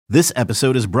This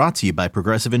episode is brought to you by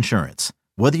Progressive Insurance.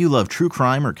 Whether you love true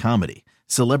crime or comedy,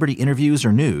 celebrity interviews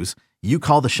or news, you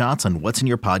call the shots on what's in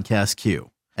your podcast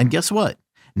queue. And guess what?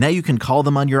 Now you can call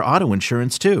them on your auto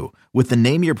insurance too with the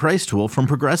Name Your Price tool from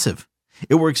Progressive.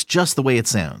 It works just the way it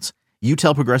sounds. You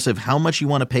tell Progressive how much you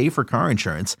want to pay for car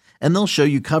insurance, and they'll show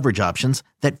you coverage options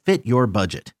that fit your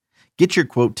budget. Get your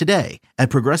quote today at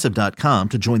Progressive.com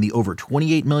to join the over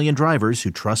 28 million drivers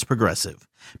who trust Progressive.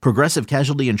 Progressive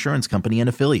Casualty Insurance Company and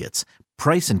Affiliates.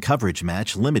 Price and coverage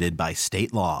match limited by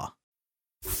state law.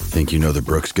 Think you know the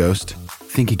Brooks Ghost?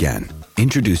 Think again.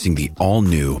 Introducing the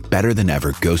all-new,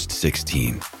 better-than-ever Ghost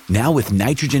 16. Now with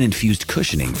nitrogen-infused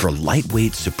cushioning for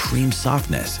lightweight, supreme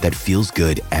softness that feels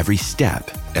good every step,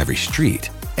 every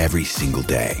street, every single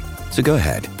day. So go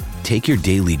ahead. Take your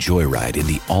daily joyride in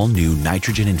the all-new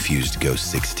nitrogen-infused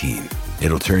Ghost 16.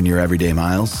 It'll turn your everyday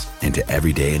miles into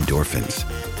everyday endorphins.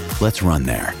 Let's run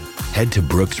there. Head to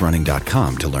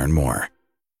brooksrunning.com to learn more.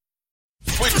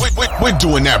 We're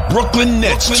doing that Brooklyn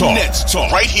Nets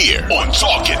talk right here on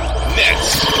Talking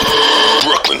Nets.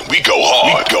 Brooklyn, we go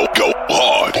hard. Go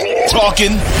hard.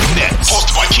 Talking Nets.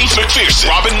 Hosted by Keith McPherson,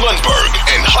 Robin Lundberg,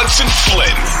 and Hudson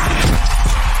Flynn.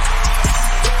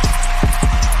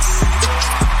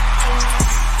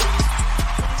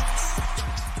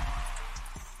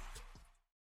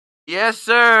 Yes,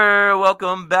 sir.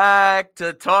 Welcome back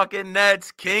to Talking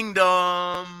Nets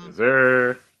Kingdom. Yes,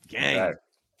 sir. Gang. Back.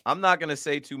 I'm not going to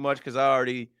say too much because I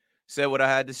already said what I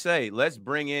had to say. Let's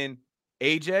bring in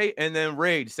AJ and then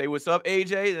Rage. Say what's up,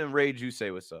 AJ, then Rage, you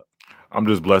say what's up. I'm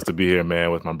just blessed to be here,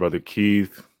 man, with my brother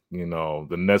Keith. You know,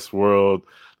 the Nets world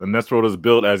is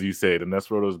built, as you say. The Nets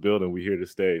world is built, and we're here to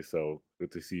stay. So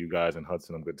good to see you guys. And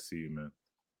Hudson, I'm good to see you, man.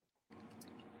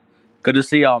 Good to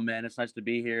see y'all, man. It's nice to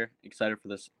be here. Excited for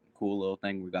this cool little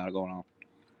thing we got going on.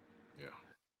 Yeah.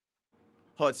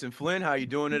 Hudson Flynn, how you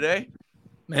doing today?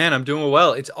 Man, I'm doing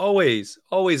well. It's always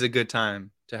a good time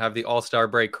to have the All-Star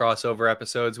Break crossover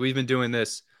episodes. We've been doing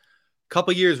this a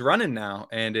couple years running now,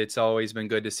 and it's always been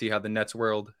good to see how the Nets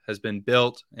world has been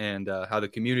built and how the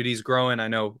community's growing. I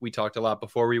know we talked a lot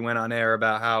before we went on air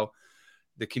about how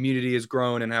the community has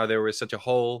grown and how there was such a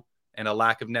hole and a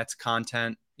lack of Nets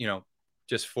content, you know,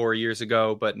 just 4 years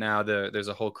ago, but now there's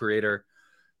a whole creator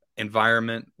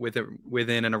environment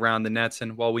within and around the Nets.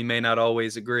 And while we may not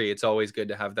always agree, it's always good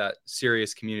to have that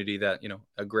serious community that, you know,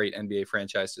 a great NBA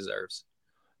franchise deserves.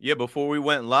 Yeah, before we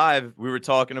went live, we were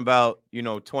talking about, you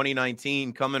know,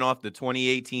 2019 coming off the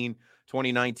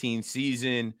 2018-2019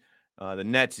 season. The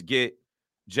Nets get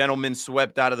gentlemen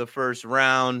swept out of the first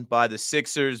round by the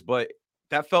Sixers, but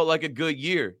that felt like a good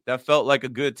year. That felt like a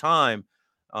good time.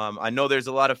 I know there's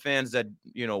a lot of fans that,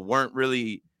 you know, weren't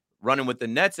really running with the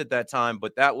Nets at that time,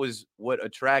 but that was what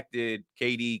attracted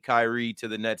KD, Kyrie to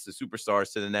the Nets, the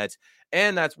superstars to the Nets.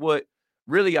 And that's what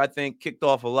really, I think, kicked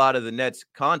off a lot of the Nets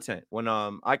content. When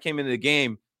I came into the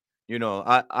game, you know,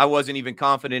 I wasn't even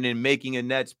confident in making a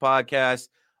Nets podcast,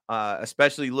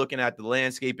 especially looking at the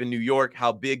landscape in New York,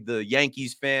 how big the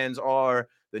Yankees fans are,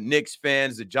 the Knicks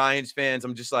fans, the Giants fans.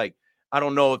 I'm just like, I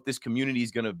don't know if this community is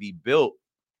going to be built.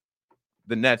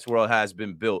 The Nets world has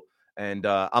been built. And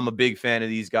I'm a big fan of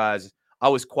these guys. I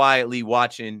was quietly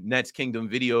watching Nets Kingdom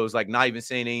videos, like not even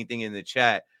saying anything in the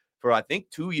chat for, I think,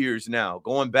 2 years now,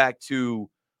 going back to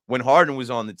when Harden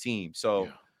was on the team. So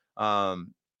I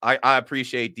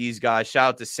appreciate these guys. Shout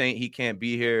out to Saint. He can't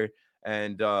be here.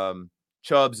 And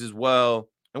Chubbs as well.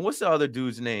 And what's the other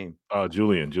dude's name?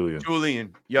 Julian. Yo,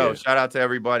 yeah. Shout out to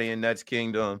everybody in Nets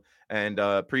Kingdom. And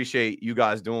appreciate you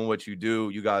guys doing what you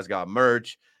do. You guys got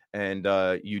merch. And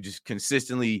you just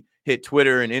consistently hit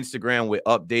Twitter and Instagram with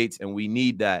updates, and we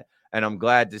need that. And I'm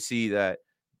glad to see that,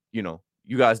 you know,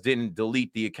 you guys didn't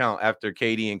delete the account after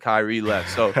KD and Kyrie left.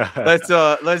 So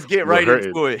let's get right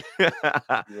into it.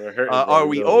 Are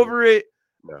we over it?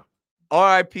 No.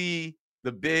 RIP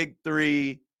the Big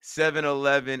Three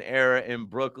 7-Eleven era in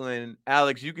Brooklyn.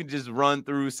 Alex, you can just run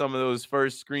through some of those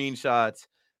first screenshots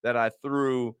that I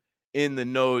threw in the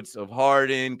notes of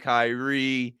Harden,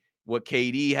 Kyrie, what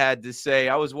KD had to say.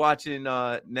 I was watching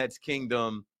Nets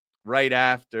Kingdom right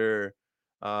after.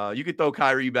 You could throw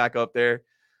Kyrie back up there,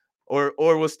 or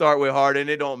we'll start with Harden.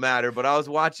 It don't matter. But I was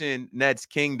watching Nets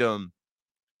Kingdom,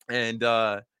 and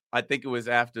I think it was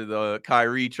after the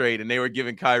Kyrie trade, and they were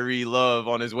giving Kyrie love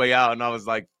on his way out, and I was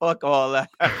like, "Fuck all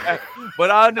that." But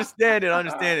I understand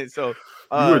it. So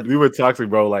we were toxic,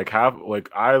 bro. Like I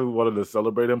wanted to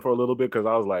celebrate him for a little bit because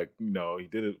I was like, you know, he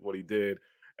did what he did.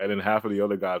 And then half of the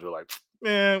other guys were like,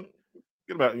 man,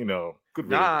 get about, you know, good.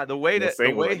 Nah, the way that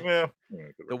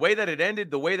it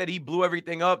ended, the way that he blew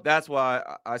everything up, that's why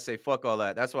I say fuck all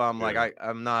that. That's why I'm like,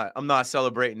 I'm not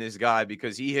celebrating this guy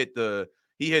because he hit the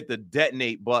he hit the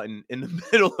detonate button in the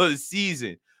middle of the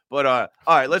season. But all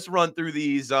right, let's run through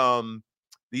these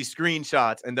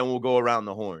screenshots and then we'll go around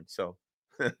the horn. So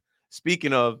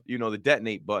speaking of, the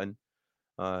detonate button,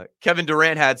 Kevin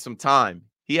Durant had some time.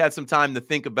 He had some time to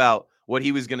think about what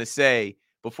he was going to say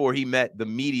before he met the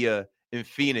media in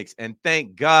Phoenix. And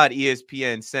thank God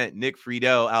ESPN sent Nick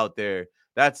Friedel out there.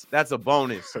 That's a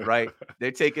bonus, right? They're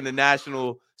taking the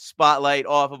national spotlight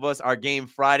off of us. Our game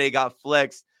Friday got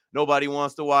flexed. Nobody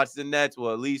wants to watch the Nets.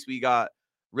 Well, at least we got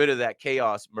rid of that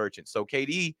chaos merchant. So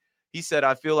KD, he said,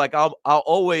 I feel like I'm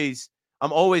always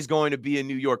going to be a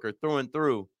New Yorker through and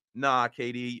through. Nah,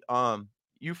 KD,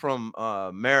 you from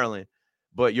Maryland,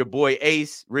 but your boy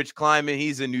Ace, Rich Kleiman,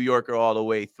 he's a New Yorker all the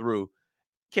way through.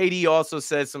 KD also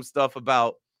said some stuff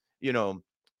about,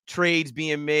 trades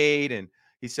being made. And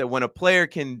he said, when a player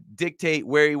can dictate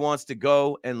where he wants to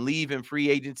go and leave in free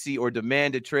agency or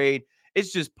demand a trade,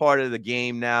 it's just part of the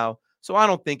game now. So I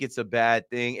don't think it's a bad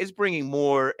thing. It's bringing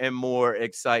more and more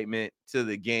excitement to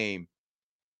the game.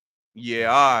 Yeah,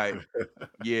 all right.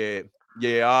 Yeah,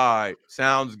 all right.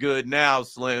 Sounds good now,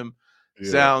 Slim.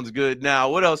 Yeah. Sounds good now.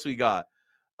 What else we got?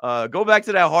 Go back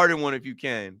to that Harden one if you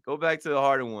can. Go back to the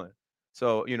Harden one.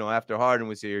 So, after Harden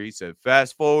was here, he said,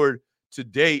 fast forward to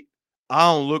date, I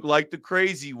don't look like the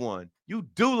crazy one. You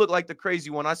do look like the crazy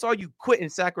one. I saw you quit in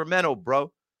Sacramento,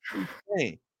 bro.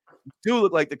 You do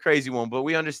look like the crazy one, but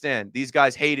we understand. These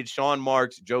guys hated Sean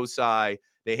Marks, Joe Tsai.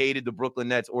 They hated the Brooklyn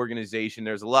Nets organization.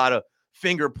 There's a lot of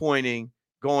finger pointing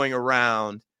going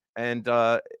around, and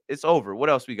it's over. What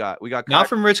else we got? We got not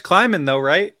from Rich Kleiman though,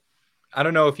 right? I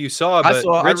don't know if you saw, but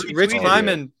Rich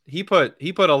Kleiman, he put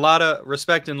a lot of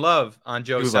respect and love on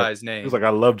Joe Tsai's name. He was like, I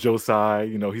love Joe Tsai.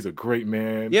 He's a great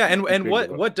man. Yeah, and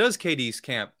what does KD's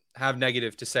camp have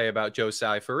negative to say about Joe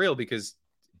Tsai for real? Because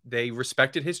they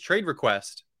respected his trade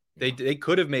request. They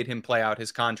could have made him play out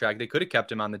his contract. They could have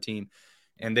kept him on the team,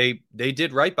 and they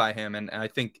did right by him. And I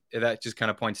think that just kind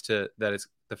of points to that it's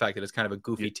the fact that it's kind of a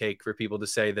goofy take for people to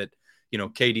say that,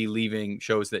 KD leaving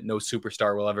shows that no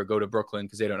superstar will ever go to Brooklyn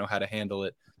because they don't know how to handle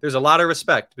it. There's a lot of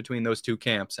respect between those two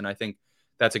camps, and I think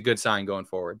that's a good sign going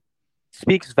forward.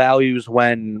 Speaks values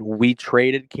when we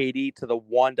traded KD to the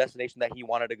one destination that he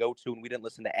wanted to go to, and we didn't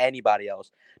listen to anybody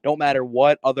else. No matter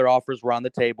what other offers were on the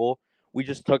table, we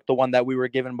just took the one that we were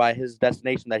given by his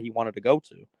destination that he wanted to go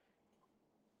to.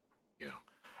 Yeah.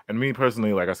 And me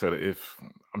personally, like I said, if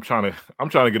I'm trying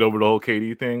to get over the whole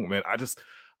KD thing, man,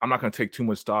 I'm not going to take too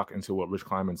much stock into what Rich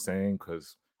Kleiman's saying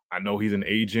because I know he's an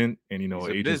agent, and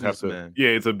agents have to. Man. Yeah,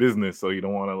 it's a business, so you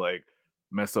don't want to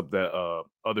mess up that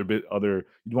other.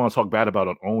 You want to talk bad about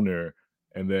an owner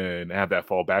and then have that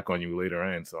fall back on you later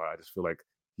on. So I just feel like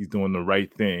he's doing the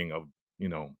right thing of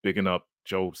bigging up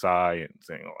Joe Tsai and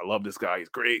saying, "Oh, I love this guy, he's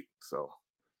great." So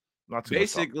not too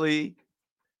basically,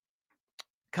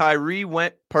 Kyrie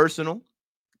went personal.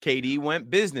 KD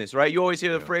went business, right? You always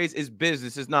hear the phrase, it's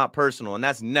business, it's not personal. And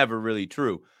that's never really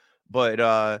true. But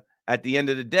at the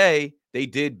end of the day, they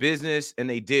did business and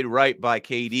they did right by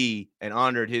KD and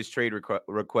honored his trade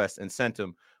request and sent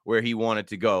him where he wanted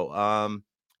to go.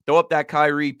 Throw up that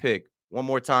Kyrie pick one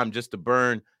more time just to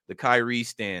burn the Kyrie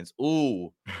stands.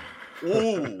 Ooh.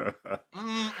 They're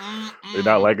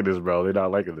not liking this, bro. They're not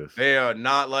liking this. They are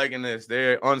not liking this.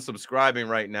 They're unsubscribing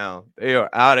right now. They are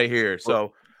out of here.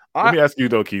 So let me ask you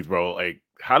though, Keith, bro.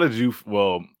 How did you?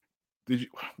 Well,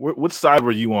 which side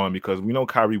were you on? Because we know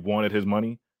Kyrie wanted his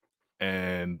money,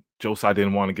 and Joe Tsai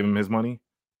didn't want to give him his money.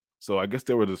 So I guess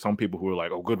there were some people who were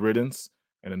like, "Oh, good riddance,"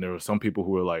 and then there were some people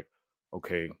who were like,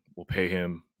 "Okay, we'll pay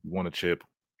him. You want a chip?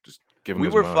 Just give him." We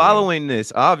were following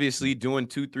this, obviously, doing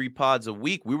 2-3 pods a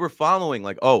week. We were following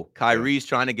Kyrie's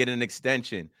trying to get an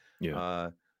extension.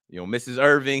 Yeah. Mrs.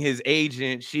 Irving, his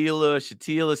agent,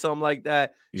 Shatila, something like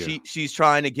that. Yeah. She's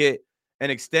trying to get an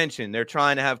extension. They're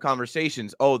trying to have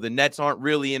conversations. Oh, the Nets aren't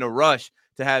really in a rush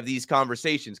to have these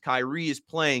conversations. Kyrie is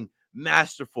playing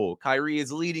masterful. Kyrie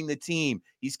is leading the team.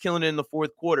 He's killing it in the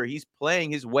fourth quarter. He's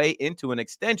playing his way into an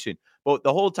extension. But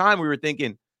the whole time we were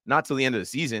thinking, not till the end of the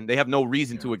season. They have no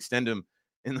reason to extend him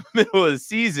in the middle of the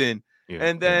season. Yeah.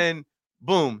 And then,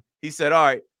 boom, he said, all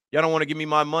right, y'all don't want to give me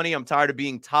my money. I'm tired of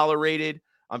being tolerated.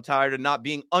 I'm tired of not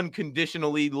being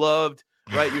unconditionally loved,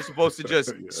 right? You're supposed to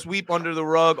just sweep under the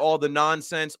rug all the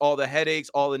nonsense, all the headaches,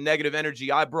 all the negative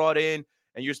energy I brought in,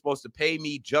 and you're supposed to pay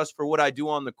me just for what I do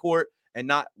on the court and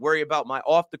not worry about my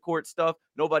off-the-court stuff.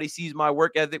 Nobody sees my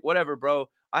work ethic, whatever, bro.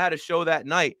 I had a show that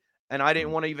night, and I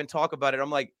didn't want to even talk about it.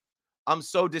 I'm like, I'm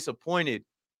so disappointed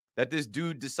that this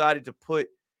dude decided to put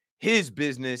his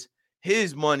business,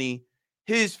 his money,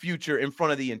 his future in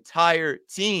front of the entire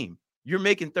team. You're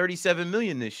making $37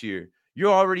 million this year.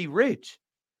 You're already rich.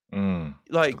 That's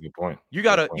Like a good point. you Good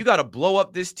gotta point. blow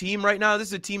up this team right now. This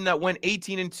is a team that went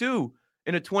 18-2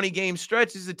 in a 20-game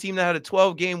stretch. This is a team that had a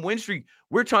 12-game win streak.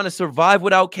 We're trying to survive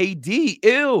without KD.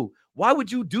 Ew. Why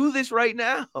would you do this right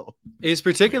now? It's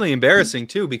particularly embarrassing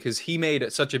too, because he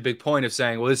made such a big point of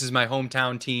saying, well, this is my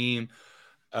hometown team,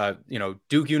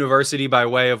 Duke University by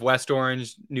way of West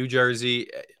Orange, New Jersey,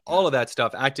 all of that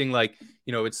stuff, acting like,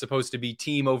 it's supposed to be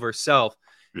team over self.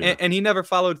 Yeah. And he never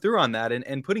followed through on that.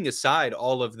 And putting aside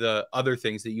all of the other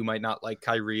things that you might not like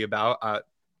Kyrie about,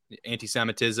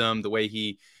 anti-Semitism, the way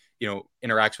he,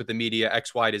 interacts with the media,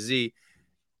 X, Y to Z,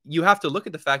 you have to look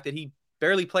at the fact that he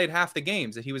barely played half the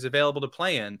games that he was available to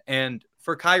play in. And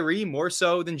for Kyrie, more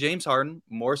so than James Harden,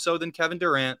 more so than Kevin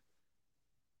Durant,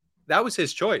 that was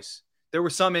his choice. There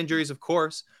were some injuries, of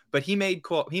course, but he made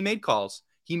calls.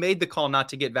 He made the call not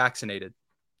to get vaccinated.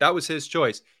 That was his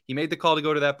choice. He made the call to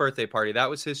go to that birthday party.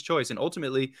 That was his choice. And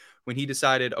ultimately, when he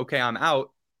decided, okay, I'm out,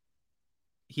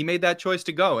 he made that choice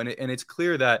to go. And it's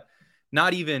clear that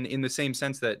not even in the same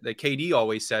sense that KD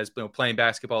always says, playing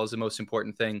basketball is the most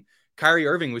important thing. Kyrie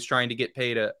Irving was trying to get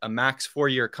paid a max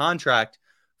 4-year contract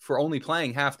for only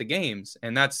playing half the games.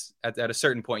 And that's at a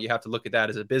certain point, you have to look at that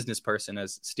as a business person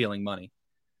as stealing money.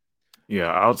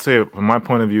 Yeah, I would say from my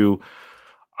point of view,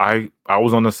 I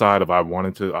was on the side of I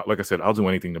wanted to, like I said, I'll do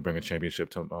anything to bring a championship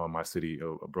to my city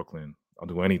of Brooklyn. I'll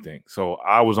do anything. So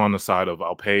I was on the side of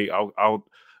I'll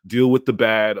deal with the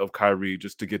bad of Kyrie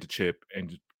just to get the chip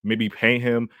and maybe pay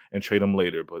him and trade him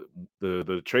later. But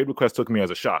the trade request took me as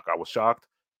a shock. I was shocked.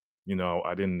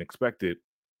 I didn't expect it.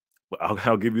 But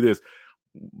I'll give you this.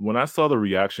 When I saw the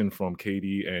reaction from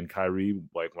KD and Kyrie,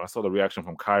 like when I saw the reaction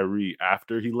from Kyrie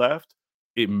after he left,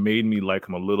 it made me like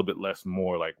him a little bit less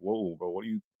more like, whoa, bro,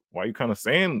 why are you kind of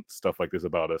saying stuff like this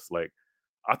about us? Like,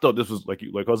 I thought this was like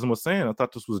Cousin was saying, I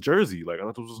thought this was Jersey. Like, I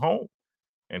thought this was home.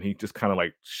 And he just kind of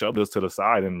like shoved us to the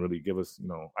side and really give us,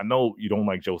 I know you don't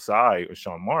like Joe Tsai or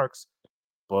Sean Marks,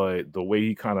 but the way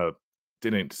he kind of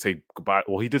didn't say goodbye.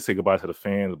 Well, he did say goodbye to the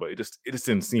fans, but it just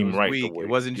didn't seem right. Weak. It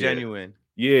wasn't genuine.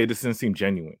 Yeah, it just didn't seem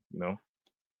genuine,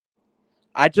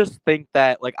 I just think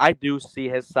that, like, I do see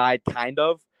his side kind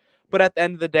of, but at the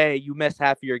end of the day, you miss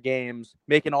half of your games,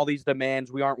 making all these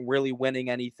demands. We aren't really winning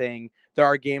anything. There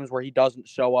are games where he doesn't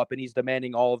show up and he's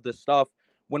demanding all of this stuff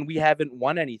when we haven't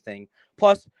won anything.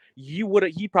 Plus,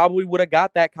 he probably would have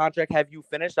got that contract have you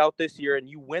finished out this year and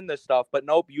you win this stuff. But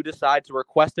nope, you decide to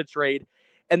request a trade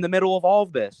in the middle of all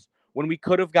of this when we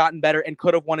could have gotten better and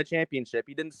could have won a championship.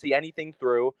 He didn't see anything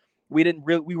through. We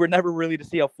were never really to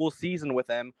see a full season with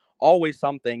him. Always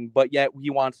something, but yet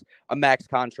he wants a max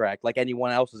contract like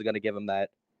anyone else is going to give him that.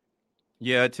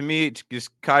 Yeah, to me, it's just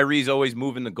Kyrie's always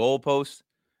moving the goalpost.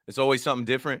 It's always something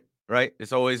different, right?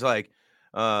 It's always like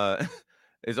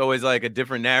it's always like a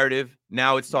different narrative.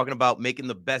 Now it's talking about making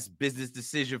the best business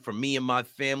decision for me and my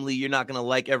family. You're not going to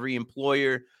like every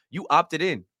employer. You opted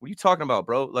in. What are you talking about,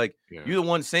 bro? Like, You're the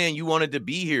one saying you wanted to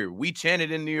be here. We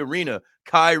chanted in the arena,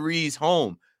 Kyrie's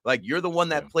home. Like, you're the one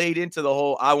that played into the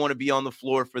whole, I want to be on the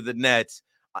floor for the Nets.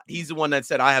 He's the one that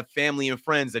said, I have family and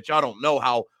friends that y'all don't know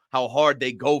how hard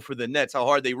they go for the Nets, how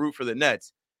hard they root for the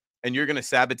Nets. And you're going to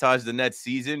sabotage the Nets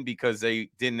season because they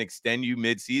didn't extend you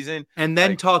mid-season. And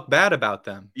then talk bad about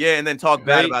them. Yeah, and then talk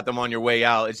bad about them on your way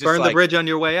out. It's just burn the bridge on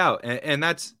your way out. And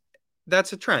that's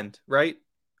a trend, right?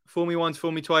 Fool me once,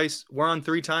 fool me twice. We're on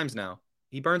 3 times now.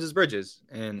 He burns his bridges.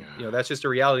 And, that's just a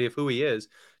reality of who he is.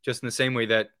 Just in the same way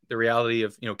that the reality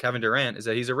of, Kevin Durant is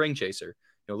that he's a ring chaser.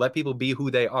 Let people be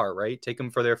who they are, right? Take them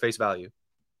for their face value.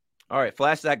 All right,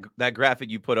 flash that graphic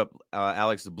you put up,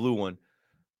 Alex, the blue one,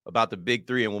 about the big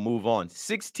 3, and we'll move on.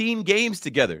 16 games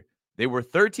together. They were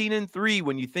 13-3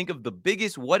 when you think of the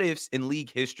biggest what-ifs in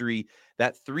league history.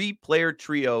 That 3-player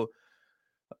trio,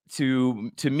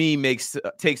 to me,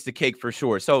 takes the cake for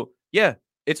sure. So, yeah,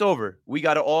 it's over. We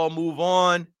got to all move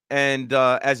on. And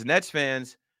as Nets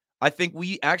fans, I think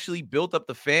we actually built up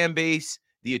the fan base,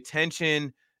 the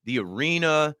attention, the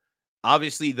arena,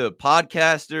 obviously the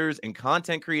podcasters and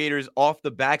content creators off the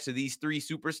backs of these 3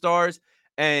 superstars.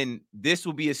 And this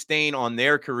will be a stain on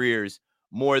their careers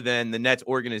more than the Nets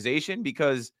organization,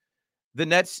 because the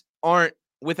Nets aren't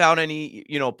without any,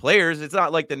 players. It's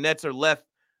not like the Nets are left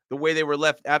the way they were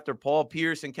left after Paul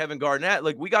Pierce and Kevin Garnett.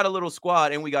 Like, we got a little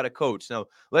squad and we got a coach. Now,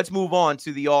 let's move on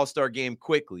to the All-Star game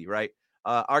quickly, right?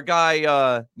 Our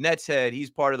guy, Nets Head, he's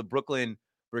part of the Brooklyn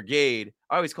Brigade.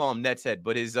 I always call him Nets Head,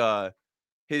 but his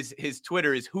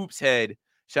Twitter is Hoops Head.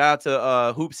 Shout out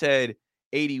to Hoops Head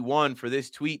 81 for this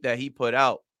tweet that he put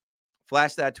out.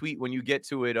 Flash that tweet when you get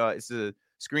to it. It's a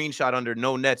screenshot under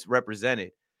No Nets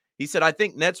Represented. He said, I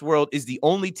think Nets World is the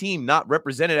only team not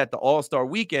represented at the All-Star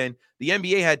weekend. The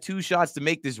NBA had 2 shots to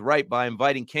make this right by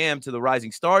inviting Cam to the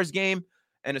Rising Stars game,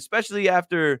 and especially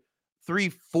after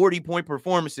 3 40-point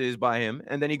performances by him.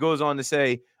 And then he goes on to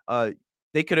say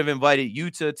they could have invited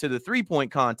Yuta to the 3-point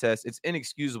contest. It's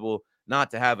inexcusable not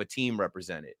to have a team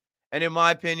represented. And in my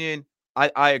opinion,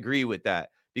 I agree with that,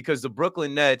 because the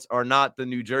Brooklyn Nets are not the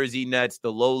New Jersey Nets,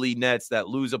 the lowly Nets that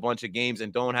lose a bunch of games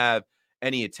and don't have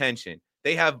any attention.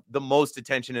 They have the most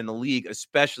attention in the league,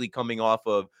 especially coming off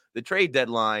of the trade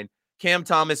deadline. Cam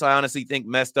Thomas, I honestly think,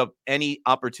 messed up any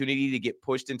opportunity to get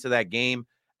pushed into that game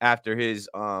after his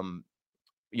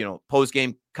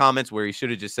post-game comments where he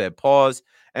should have just said pause.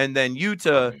 And then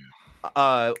Yuta,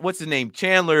 what's his name?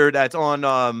 Chandler, that's on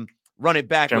Run It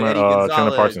Back with Eddie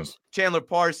Gonzalez. Chandler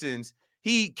Parsons.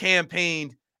 He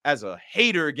campaigned as a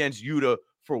hater against Yuta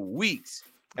for weeks.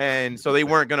 And so they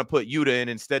weren't going to put Yuta in.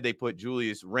 Instead, they put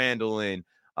Julius Randle in.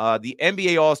 The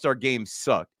NBA All-Star game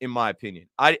sucked, in my opinion.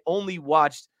 I only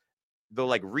watched the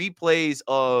replays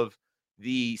of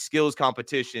the skills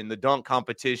competition, the dunk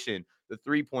competition, the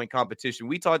 3-point competition.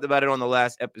 We talked about it on the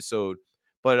last episode.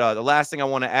 But the last thing I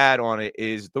want to add on it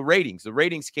is the ratings. The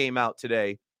ratings came out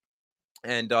today.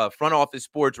 And Front Office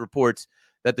Sports reports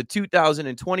that the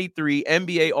 2023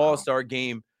 NBA All-Star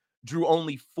game drew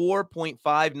only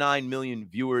 4.59 million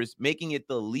viewers, making it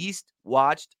the least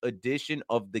watched edition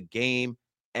of the game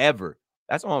ever.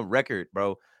 That's on record,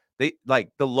 bro. They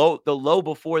the low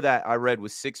before that I read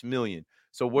was 6 million.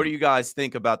 So what do you guys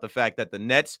think about the fact that the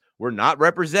Nets were not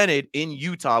represented in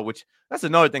Utah, which that's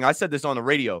another thing. I said this on the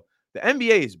radio. The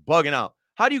NBA is bugging out.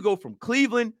 How do you go from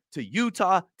Cleveland to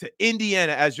Utah to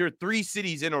Indiana as your 3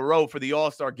 cities in a row for the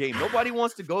All-Star game? Nobody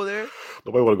wants to go there.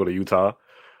 Nobody want to go to Utah.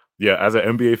 Yeah, as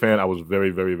an NBA fan, I was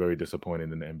very, very, very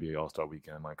disappointed in the NBA All-Star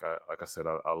weekend. Like I said,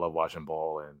 I love watching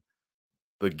ball, and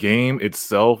the game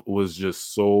itself was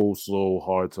just so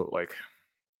hard to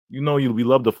we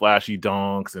love the flashy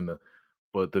dunks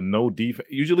but the no defense.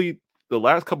 Usually the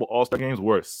last couple All-Star games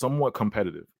were somewhat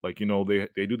competitive. They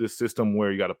do this system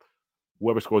where you got to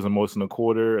whoever scores the most in the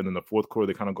quarter, and then the fourth quarter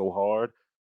they kind of go hard.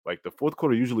 Like the fourth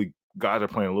quarter, usually guys are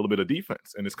playing a little bit of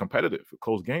defense, and it's competitive, a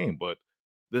close game. But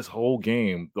this whole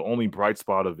game, the only bright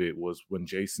spot of it was when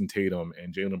Jason Tatum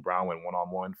and Jaylen Brown went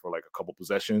one-on-one for a couple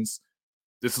possessions.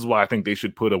 This is why I think they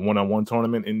should put a one-on-one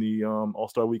tournament in the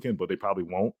All-Star weekend, but they probably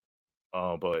won't.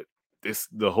 But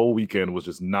the whole weekend was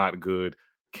just not good.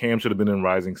 Cam should have been in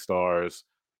Rising Stars.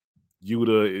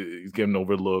 Yuta is getting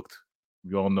overlooked.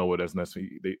 We all know it as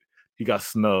necessary. He got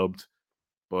snubbed,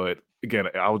 but again,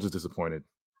 I was just disappointed.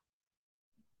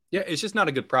 Yeah, it's just not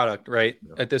a good product, right?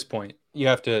 Yeah. At this point, you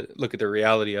have to look at the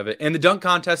reality of it. And the dunk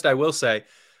contest, I will say,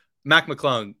 Mac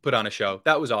McClung put on a show.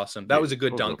 That was awesome. That was a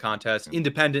good dunk contest,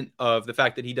 independent of the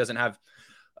fact that he doesn't have,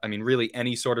 really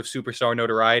any sort of superstar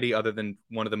notoriety other than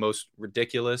one of the most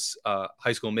ridiculous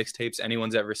high school mixtapes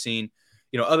anyone's ever seen.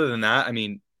 Other than that,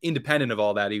 independent of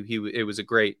all that, it was a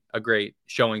great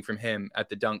showing from him at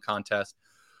the dunk contest.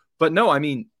 But no,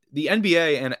 the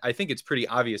NBA, and I think it's pretty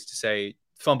obvious to say,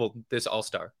 fumbled this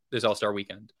All-Star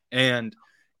weekend. And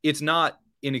it's not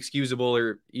inexcusable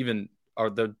or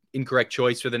the incorrect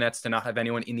choice for the Nets to not have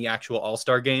anyone in the actual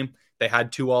All-Star game. They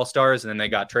had 2 All-Stars and then they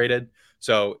got traded.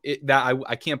 So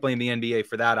I can't blame the NBA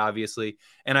for that, obviously.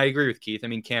 And I agree with Keith.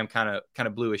 Cam kind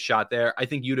of blew his shot there. I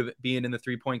think Yuta being in the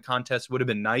 3-point contest would have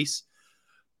been nice.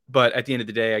 But at the end of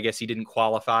the day, I guess he didn't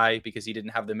qualify because he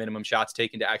didn't have the minimum shots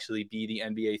taken to actually be the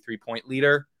NBA 3-point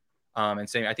leader. And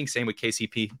same with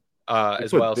KCP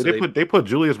as well. They put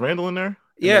Julius Randle in there?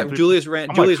 Yeah, Julius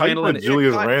Randle. Julius Randle is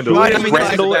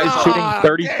shooting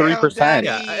 33%.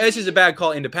 Yeah, this is a bad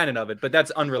call independent of it, but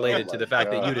that's unrelated to the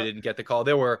fact that Yuta didn't get the call.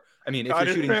 There were, if you're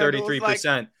shooting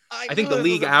 33%, I think the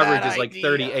league average is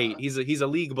 38. He's a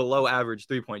league below average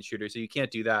 3-point shooter, so you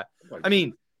can't do that.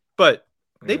 But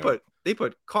they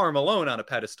put Karl Malone on a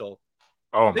pedestal.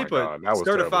 Oh my God, that was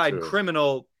certified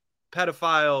criminal,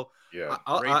 pedophile. Yeah,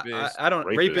 I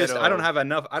don't have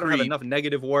enough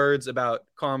negative words about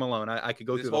Karl Malone. I could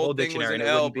go through the whole dictionary and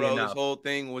it wouldn't be enough. This whole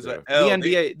thing was an L.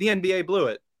 The NBA blew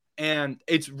it. And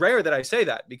it's rare that I say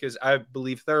that because I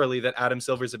believe thoroughly that Adam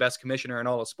Silver is the best commissioner in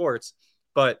all of sports,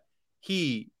 but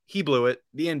he blew it.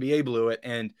 The NBA blew it.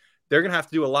 And they're going to have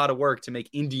to do a lot of work to make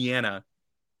Indiana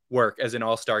work as an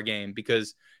all-star game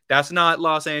because that's not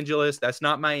Los Angeles. That's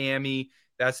not Miami.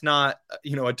 That's not,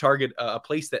 a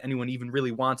place that anyone even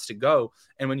really wants to go.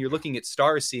 And when you're looking at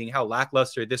stars, seeing how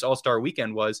lackluster this all-star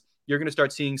weekend was, you're going to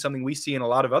start seeing something we see in a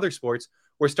lot of other sports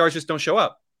where stars just don't show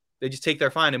up. They just take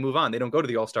their fine and move on. They don't go to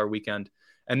the all-star weekend.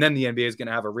 And then the NBA is going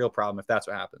to have a real problem if that's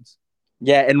what happens.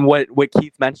 Yeah. And what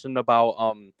Keith mentioned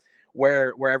about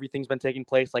where everything's been taking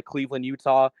place, like Cleveland,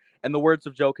 Utah. And the words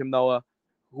of Joakim Noah,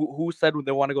 who said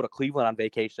they want to go to Cleveland on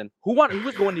vacation? He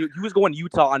was going to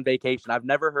Utah on vacation. I've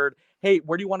never heard, hey,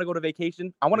 where do you want to go to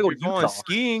vacation? I want to go to Utah.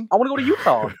 Skiing. I want to go to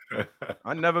Utah.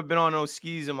 I've never been on no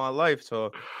skis in my life,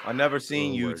 so I never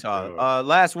seen Utah. God.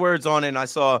 Last words on it, and I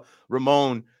saw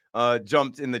Ramon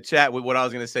jumped in the chat with what I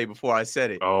was going to say before I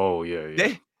said it. Oh,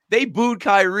 yeah. They booed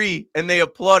Kyrie and they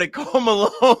applauded Karl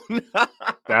Malone.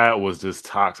 That was just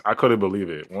toxic. I couldn't believe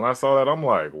it. When I saw that, I'm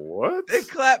like, what? They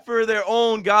clapped for their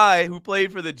own guy who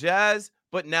played for the Jazz,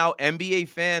 but now NBA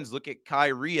fans look at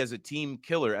Kyrie as a team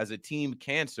killer, as a team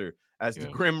cancer, as the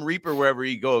Grim Reaper wherever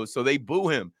he goes. So they boo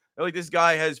him. They're like, this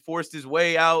guy has forced his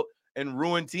way out and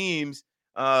ruined teams.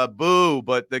 Boo.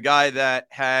 But the guy that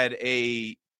had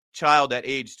a child at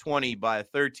age 20 by a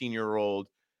 13-year-old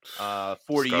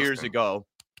 40 years ago.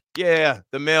 Yeah,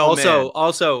 the mailman.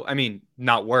 Also, I mean,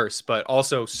 not worse, but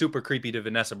also super creepy to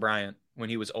Vanessa Bryant when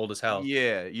he was old as hell.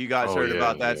 Yeah, you guys heard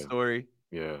about that story?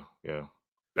 Yeah.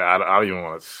 I don't even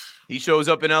want to. He shows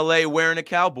up in LA wearing a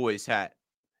Cowboys hat.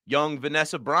 Young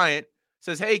Vanessa Bryant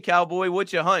says, hey, Cowboy,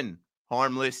 what you hunting?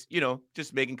 Harmless,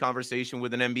 just making conversation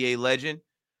with an NBA legend.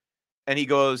 And he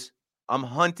goes, I'm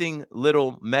hunting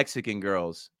little Mexican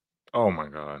girls. Oh, my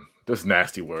God. This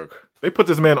nasty work. They put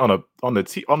this man on the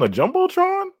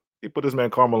Jumbotron? He put this man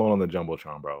Karl Malone on the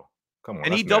Jumbotron, bro. Come on.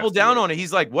 And he doubled down on it.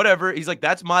 He's like, whatever. He's like,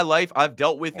 that's my life. I've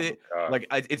dealt with it. Like,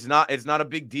 it's not a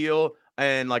big deal.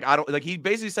 And like, he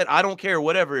basically said, I don't care,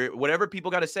 whatever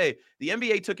people got to say. The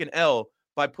NBA took an L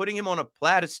by putting him on a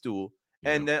platform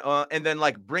and then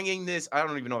like bringing this, I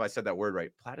don't even know if I said that word right.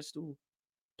 Pedestal.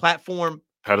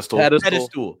 Put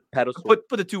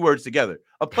the two words together.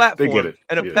 A platform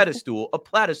and a pedestal. A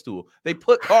platform. They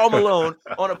put Karl Malone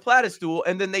on a platform,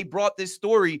 and then they brought this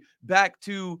story back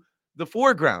to the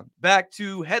foreground, back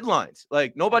to headlines.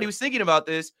 Like nobody was thinking about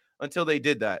this until they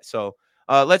did that. So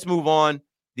let's move on.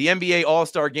 The NBA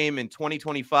All-Star Game in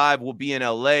 2025 will be in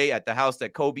LA at the house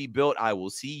that Kobe built. I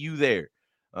will see you there.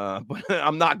 But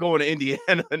I'm not going to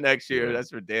Indiana next year.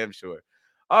 That's for damn sure.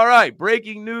 All right,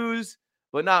 breaking news.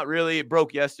 But not really. It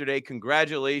broke yesterday.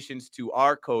 Congratulations to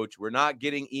our coach. We're not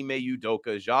getting Ime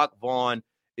Udoka. Jacques Vaughn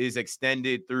is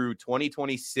extended through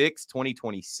 2026,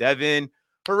 2027.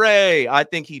 Hooray. I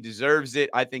think he deserves it.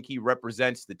 I think he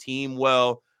represents the team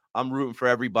well. I'm rooting for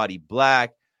everybody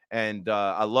black. And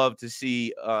I love to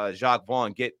see Jacques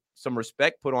Vaughn get some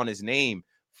respect put on his name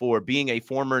for being a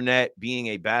former Net, being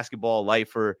a basketball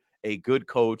lifer, a good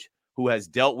coach who has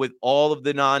dealt with all of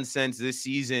the nonsense this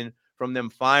season, from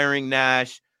them firing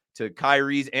Nash to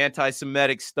Kyrie's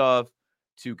anti-Semitic stuff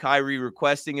to Kyrie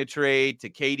requesting a trade to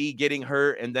KD getting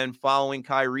hurt and then following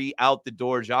Kyrie out the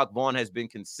door. Jacques Vaughn has been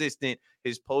consistent.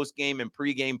 His post-game and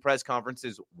pre-game press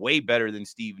conferences way better than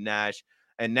Steve Nash.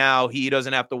 And now he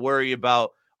doesn't have to worry about,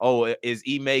 is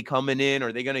Ime coming in? Or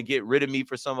are they going to get rid of me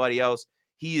for somebody else?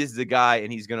 He is the guy,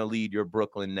 and he's going to lead your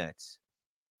Brooklyn Nets.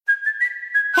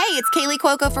 Hey, it's Kaylee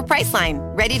Cuoco for Priceline.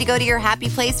 Ready to go to your happy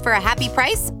place for a happy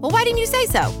price? Well, why didn't you say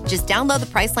so? Just download the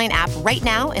Priceline app right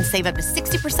now and save up to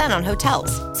 60% on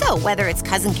hotels. So whether it's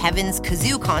Cousin Kevin's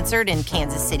Kazoo Concert in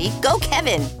Kansas City, go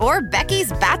Kevin, or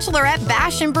Becky's Bachelorette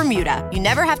Bash in Bermuda, you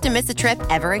never have to miss a trip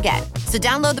ever again. So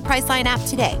download the Priceline app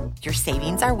today. Your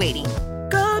savings are waiting.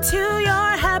 Go to your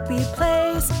happy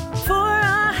place for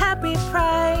a happy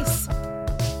price.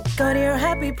 Go to your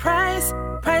happy price,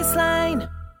 Priceline.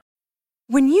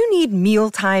 When you need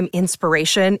mealtime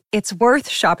inspiration, it's worth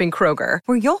shopping Kroger,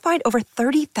 where you'll find over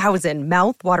 30,000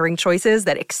 mouth-watering choices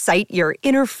that excite your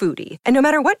inner foodie. And no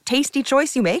matter what tasty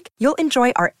choice you make, you'll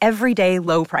enjoy our everyday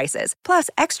low prices, plus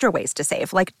extra ways to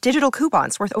save, like digital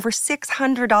coupons worth over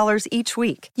 $600 each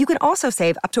week. You can also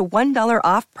save up to $1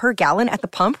 off per gallon at the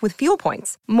pump with fuel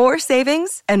points. More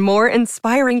savings and more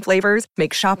inspiring flavors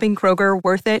make shopping Kroger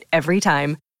worth it every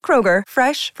time. Kroger,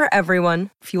 fresh for everyone.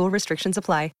 Fuel restrictions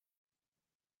apply.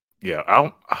 Yeah,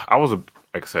 I was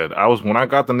like I said, when I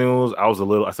got the news,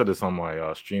 I said this on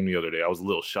my stream the other day. I was a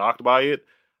little shocked by it.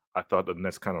 I thought the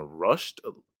Nets kind of rushed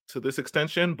to this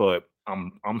extension, but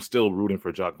I'm still rooting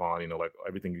for Jacques Vaughn. Like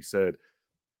everything you said,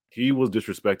 he was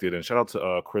disrespected. And shout out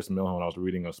to Chris Milhon. I was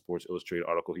reading a Sports Illustrated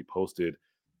article he posted.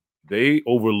 They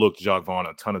overlooked Jacques Vaughn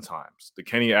a ton of times. They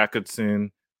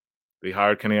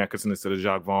hired Kenny Atkinson instead of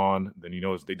Jacques Vaughn. Then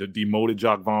they demoted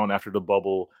Jacques Vaughn after the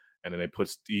bubble. And then they put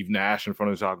Steve Nash in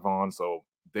front of Jacques Vaughn. So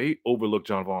they overlooked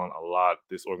Jacques Vaughn a lot,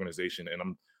 this organization. And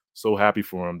I'm so happy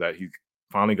for him that he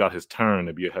finally got his turn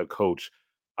to be a head coach.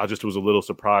 I just was a little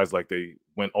surprised, like they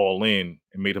went all in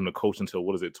and made him the coach until,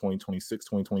 2026,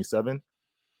 2027?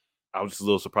 I was just a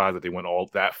little surprised that they went all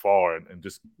that far and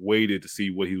just waited to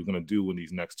see what he was going to do in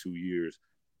these next 2 years.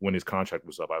 when his contract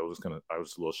was up. I was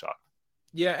a little shocked.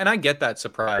 Yeah, and I get that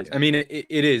surprise. I mean, it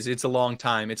is. It's a long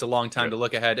time. It's a long time to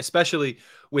look ahead, especially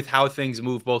with how things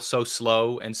move both so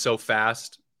slow and so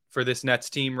fast for this Nets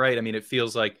team, right? I mean, it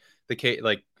feels like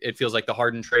the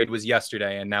Harden trade was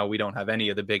yesterday, and now we don't have any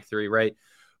of the big three, right?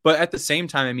 But at the same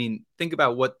time, I mean, think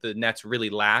about what the Nets really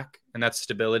lack, and that's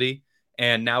stability.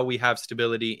 And now we have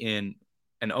stability in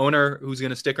an owner who's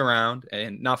going to stick around,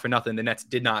 and not for nothing, the Nets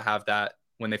did not have that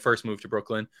when they first moved to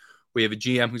Brooklyn. We have a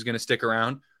GM who's going to stick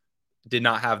around. Did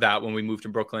not have that when we moved to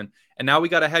Brooklyn. And now we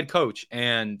got a head coach,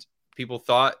 and people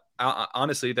thought,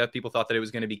 honestly, that it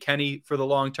was going to be Kenny for the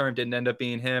long term. Didn't end up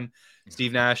being him.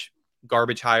 Steve Nash,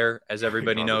 garbage hire, as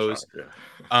everybody knows.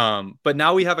 But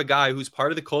now we have a guy who's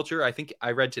part of the culture. I think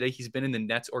I read today he's been in the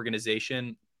Nets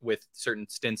organization with certain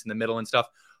stints in the middle and stuff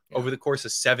over the course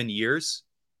of 7 years.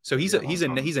 So he's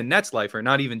a Nets lifer,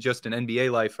 not even just an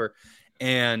NBA lifer.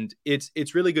 And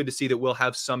it's really good to see that we'll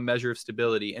have some measure of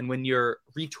stability. And when you're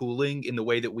retooling in the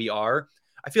way that we are,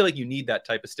 I feel like you need that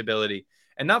type of stability.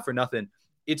 And not for nothing,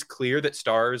 it's clear that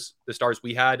the stars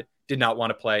we had did not want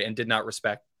to play and did not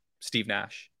respect Steve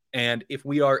Nash. And if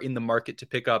we are in the market to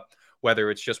pick up,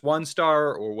 whether it's just one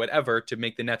star or whatever, to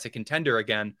make the Nets a contender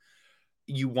again,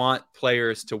 you want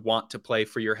players to want to play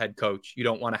for your head coach. You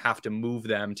don't want to have to move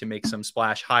them to make some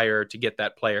splash hire to get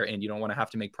that player in. You don't want to have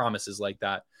to make promises like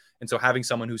that. And so having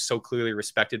someone who's so clearly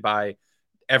respected by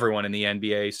everyone in the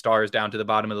NBA, stars down to the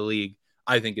bottom of the league,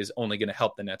 I think is only going to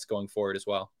help the Nets going forward as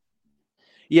well.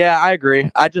 Yeah, I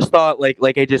agree. I just thought, like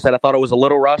AJ said, I thought it was a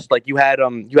little rushed. Like you had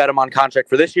him on contract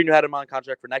for this year, and you had him on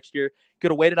contract for next year.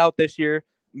 Could have waited out this year,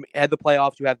 had the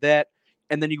playoffs. You have that,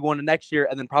 and then you go into next year,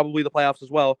 and then probably the playoffs as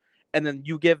well. And then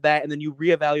you give that, and then you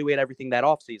reevaluate everything that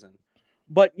offseason.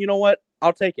 But you know what?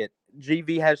 I'll take it.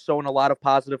 GV has shown a lot of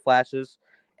positive flashes.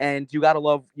 And you got to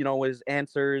love, his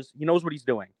answers. He knows what he's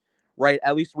doing, right?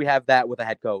 At least we have that with a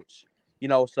head coach,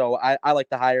 so I like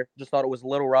the hire. Just thought it was a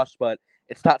little rushed, but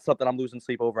it's not something I'm losing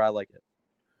sleep over. I like it.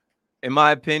 In my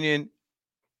opinion,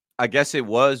 I guess it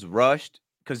was rushed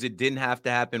because it didn't have to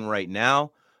happen right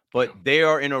now, but they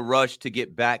are in a rush to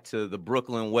get back to the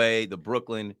Brooklyn way, the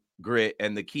Brooklyn grit.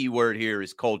 And the key word here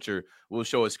is culture. We'll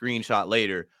show a screenshot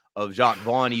later of Jacques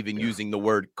Vaughn even using the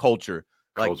word culture.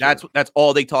 Like that's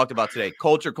all they talked about today.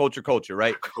 Culture,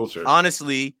 right? Culture.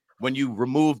 Honestly, when you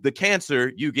remove the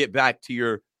cancer, you get back to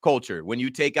your culture. When you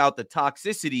take out the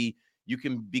toxicity, you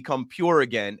can become pure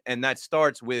again. And that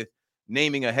starts with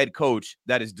naming a head coach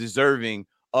that is deserving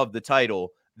of the title,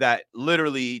 that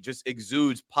literally just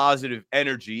exudes positive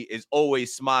energy, is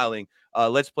always smiling.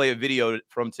 Let's play a video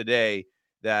from today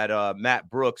that Matt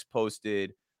Brooks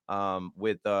posted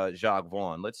with Jacques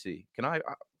Vaughn. Let's see. Can I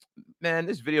man,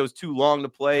 this video is too long to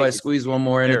play. If I squeeze one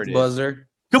more in at the buzzer.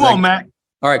 Come on, Matt.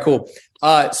 All right, cool.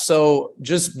 So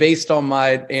just based on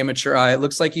my amateur eye, it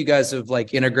looks like you guys have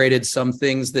integrated some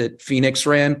things that Phoenix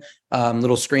ran,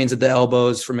 little screens at the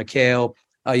elbows for Mikal.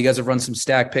 You guys have run some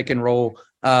stack pick and roll.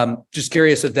 Just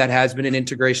curious if that has been an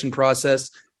integration process,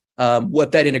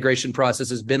 what that integration process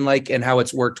has been like and how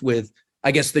it's worked with,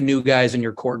 I guess, the new guys in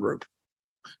your core group.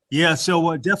 Yeah,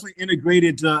 so definitely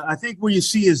integrated. I think where you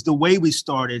see is the way we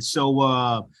started.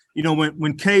 So,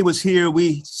 when Kay was here,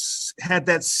 we had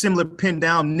that similar pin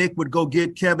down. Nick would go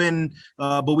get Kevin,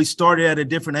 but we started at a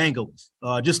different angle.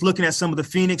 Just looking at some of the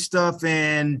Phoenix stuff,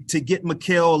 and to get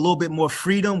Mikal a little bit more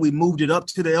freedom, we moved it up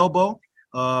to the elbow,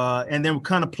 and then we're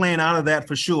kind of playing out of that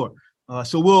for sure.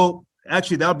 So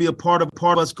that'll be a part of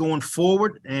us going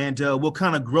forward, and we'll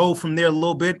kind of grow from there a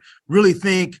little bit. Really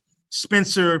think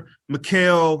Spencer,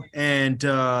 Mikal, and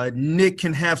Nick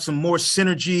can have some more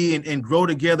synergy and grow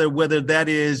together, whether that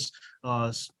is,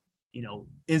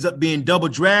 ends up being double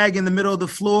drag in the middle of the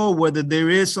floor, whether there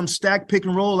is some stack pick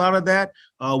and roll out of that.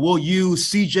 We'll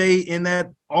use CJ in that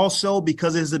also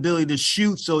because of his ability to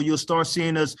shoot. So you'll start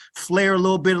seeing us flare a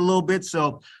little bit.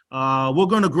 So we're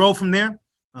going to grow from there.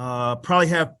 Probably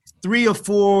have 3 or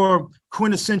 4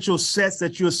 quintessential sets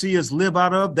that you'll see us live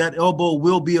out of. That elbow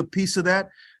will be a piece of that.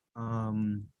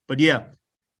 But yeah,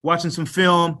 watching some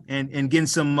film and getting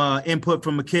some input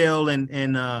from Mikal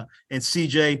and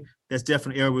CJ, that's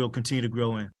definitely an area we'll continue to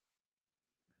grow in.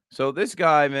 So this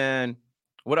guy, man,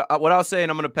 what I'll say, and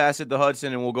I'm going to pass it to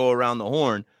Hudson and we'll go around the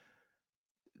horn.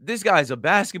 This guy's a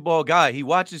basketball guy. He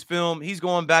watches film. He's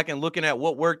going back and looking at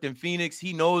what worked in Phoenix.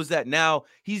 He knows that now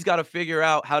he's got to figure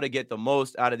out how to get the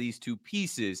most out of these two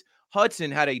pieces.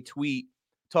 Hudson had a tweet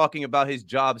talking about his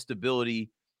job stability.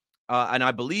 And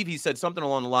I believe he said something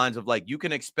along the lines of you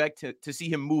can expect to see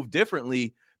him move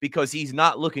differently because he's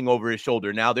not looking over his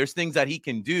shoulder. Now there's things that he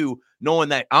can do knowing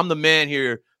that I'm the man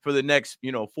here for the next,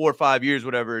 4 or 5 years,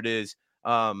 whatever it is.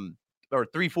 or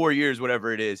 3-4 years,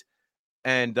 whatever it is.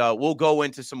 And we'll go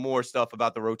into some more stuff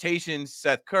about the rotations,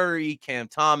 Seth Curry, Cam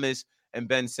Thomas, and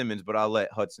Ben Simmons, but I'll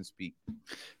let Hudson speak.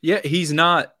 Yeah, he's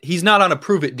not on a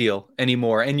prove it deal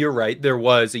anymore. And you're right. There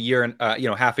was a year and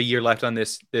half a year left on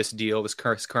this deal, this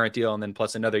current deal, and then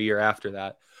plus another year after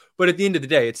that. But at the end of the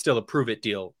day, it's still a prove it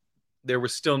deal. There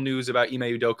was still news about Ime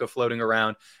Udoka floating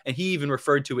around, and he even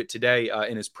referred to it today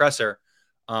in his presser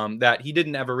that he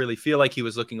didn't ever really feel like he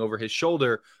was looking over his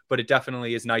shoulder, but it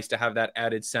definitely is nice to have that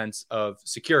added sense of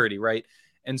security, right?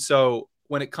 And so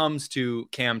when it comes to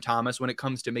Cam Thomas, when it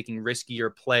comes to making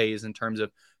riskier plays in terms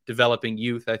of developing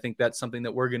youth, I think that's something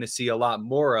that we're going to see a lot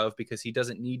more of, because he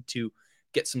doesn't need to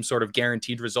get some sort of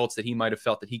guaranteed results that he might have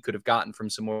felt that he could have gotten from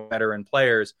some more veteran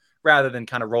players, rather than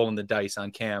kind of rolling the dice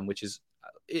on Cam, which is,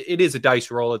 it is a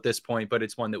dice roll at this point, but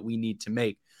it's one that we need to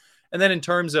make. And then in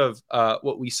terms of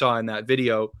what we saw in that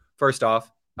video, first off,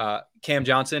 Cam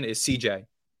Johnson is CJ.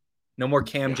 No more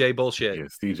Cam J bullshit. Yeah,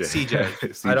 CJ.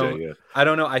 CJ. I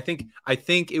don't know. I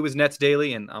think it was Nets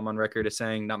Daily, and I'm on record as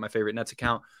saying not my favorite Nets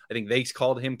account. I think they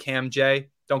called him Cam J.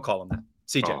 Don't call him that.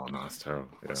 CJ. Oh, no, it's terrible.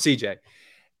 Yeah. CJ.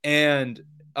 And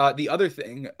the other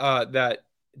thing that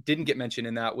didn't get mentioned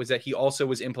in that was that he also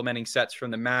was implementing sets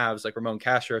from the Mavs, like Ramon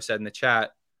Castro said in the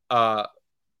chat,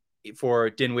 for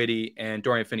Dinwiddie and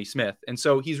Dorian Finney-Smith. And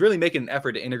so he's really making an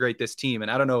effort to integrate this team.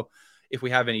 And I don't know if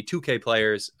we have any 2K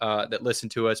players that listen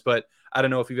to us, but I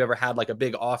don't know if you've ever had like a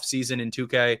big off season in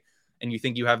 2K and you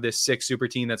think you have this sick super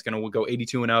team that's going to go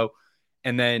 82-0.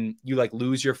 And then you like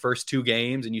lose your first 2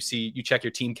 games and you check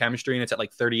your team chemistry and it's at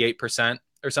like 38%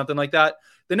 or something like that.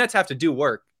 The Nets have to do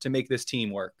work to make this team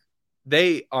work.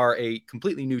 They are a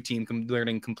completely new team,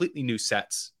 learning completely new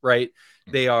sets, right?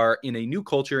 They are in a new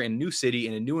culture, in a new city,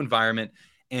 in a new environment.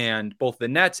 And both the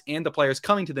Nets and the players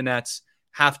coming to the Nets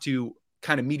have to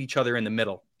kind of meet each other in the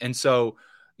middle. And so,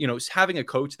 having a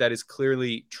coach that is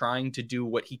clearly trying to do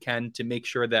what he can to make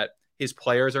sure that his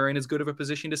players are in as good of a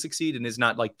position to succeed and is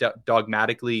not like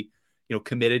dogmatically,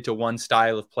 committed to one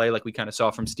style of play like we kind of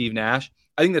saw from Steve Nash,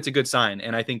 I think that's a good sign.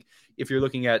 And I think if you're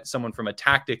looking at someone from a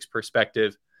tactics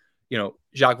perspective,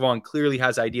 Jacques Vaughn clearly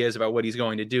has ideas about what he's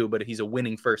going to do, but he's a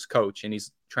winning first coach and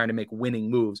he's trying to make winning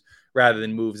moves rather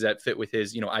than moves that fit with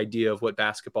his, idea of what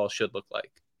basketball should look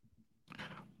like.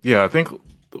 Yeah, I think,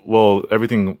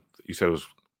 everything you said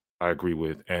I agree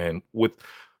with. And with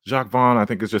Jacques Vaughn, I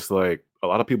think it's just like a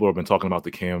lot of people have been talking about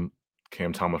the Cam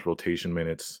Thomas rotation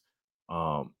minutes.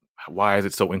 Why is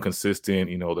it so inconsistent?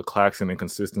 The Claxton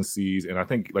inconsistencies. And I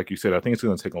think, like you said, I think it's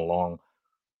going to take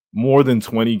more than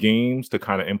 20 games to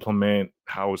kind of implement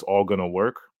how it's all going to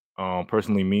work.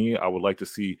 Personally, I would like to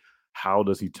see how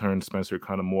does he turn Spencer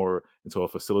kind of more into a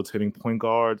facilitating point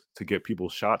guard to get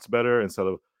people's shots better instead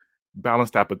of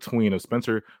balance that between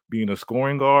Spencer being a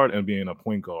scoring guard and being a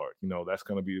point guard. That's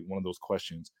going to be one of those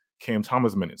questions. Cam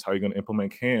Thomas minutes, how are you going to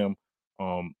implement Cam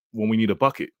when we need a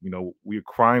bucket? We're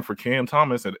crying for Cam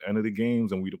Thomas at the end of the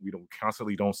games, and we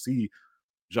constantly don't see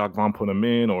Jacques Vaughn put him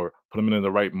in or put him in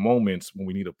the right moments when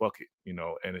we need a bucket,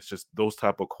 and it's just those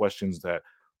type of questions that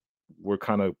we're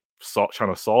kind of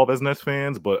trying to solve as Nets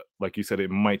fans. But like you said, it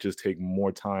might just take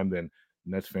more time than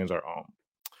Nets fans are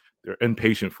they're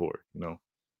impatient for,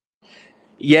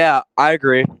 Yeah, I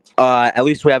agree. At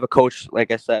least we have a coach,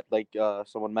 like I said, like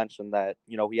someone mentioned that,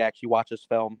 he actually watches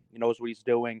film, he knows what he's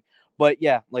doing. But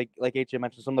yeah, like HJ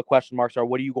mentioned, some of the question marks are,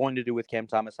 what are you going to do with Cam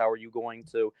Thomas? How are you going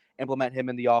to implement him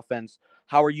in the offense?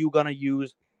 How are you going to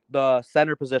use the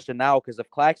center position now? Because if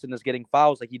Claxton is getting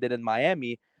fouls like he did in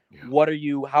Miami, how do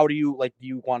you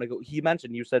want to go?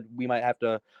 You said we might have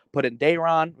to put in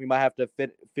Day'Ron. We might have to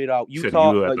fit out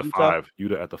Utah.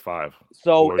 Yuta at the 5.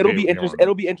 So it'll be interesting.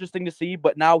 It'll be interesting to see.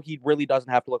 But now he really doesn't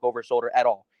have to look over his shoulder at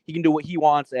all. He can do what he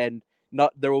wants, and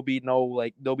there'll be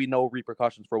no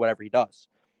repercussions for whatever he does.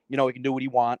 He can do what he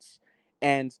wants.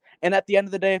 And at the end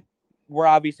of the day, we're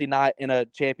obviously not in a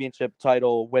championship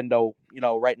title window,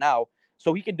 right now.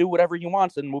 So he can do whatever he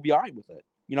wants and we'll be all right with it.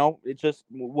 It's just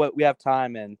what we have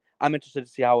time, and I'm interested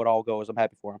to see how it all goes. I'm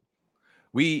happy for him.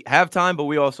 We have time, but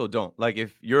we also don't. Like,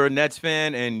 if you're a Nets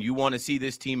fan and you want to see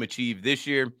this team achieve this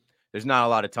year, there's not a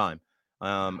lot of time.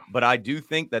 But I do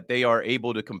think that they are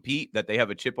able to compete, that they have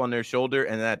a chip on their shoulder,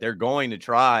 and that they're going to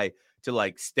try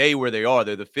to stay where they are.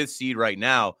 They're the 5th seed right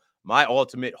now. My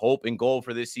ultimate hope and goal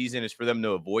for this season is for them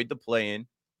to avoid the play-in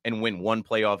and win one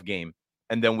playoff game.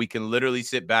 And then we can literally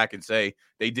sit back and say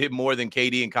they did more than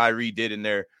KD and Kyrie did in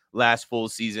their last full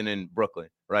season in Brooklyn,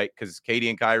 right? Because KD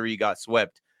and Kyrie got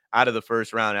swept out of the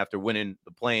first round after winning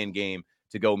the play-in game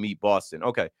to go meet Boston.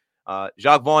 Okay.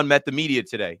 Jacques Vaughn met the media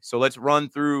today. So let's run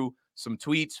through some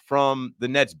tweets from the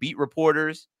Nets beat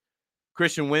reporters.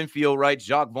 Christian Winfield writes,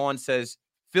 Jacques Vaughn says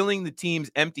Filling the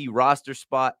team's empty roster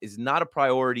spot is not a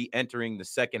priority entering the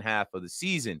second half of the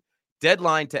season.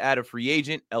 Deadline to add a free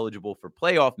agent eligible for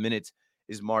playoff minutes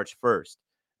is March 1st.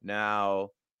 Now,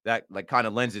 that kind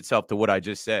of lends itself to what I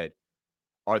just said.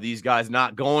 Are these guys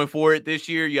not going for it this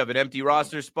year? You have an empty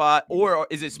roster spot, or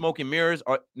is it smoke and mirrors?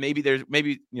 Or maybe there's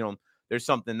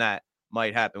something that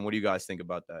might happen. What do you guys think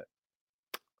about that?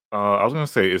 I was gonna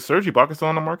say, is Serge Ibaka still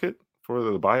on the market for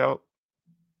the buyout?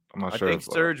 I'm not sure. I think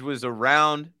Serge was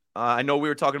around. I know we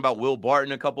were talking about Will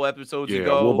Barton a couple episodes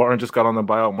ago. Yeah, Will Barton just got on the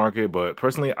buyout market, but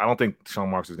personally, I don't think Sean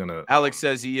Marks is gonna. Alex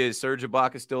says he is. Serge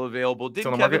Ibaka is still available.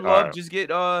 Didn't Kevin market? Love just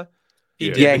get? He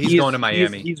did. Yeah, he's going to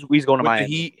Miami. He's going to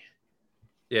Miami.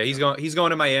 Yeah, he's going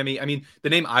to Miami. I mean, the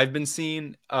name I've been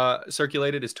seeing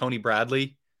circulated is Tony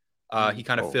Bradley. He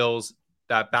kind of fills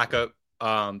that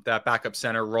backup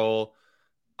center role.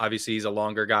 Obviously, he's a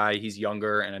longer guy. He's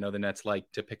younger, and I know the Nets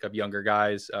like to pick up younger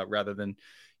guys rather than,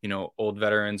 old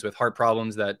veterans with heart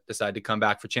problems that decide to come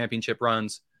back for championship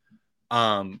runs.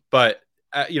 But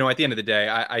at the end of the day,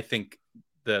 I think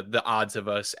the odds of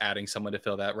us adding someone to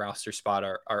fill that roster spot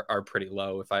are pretty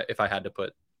low. If I had to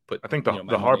put. I think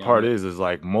the hard part is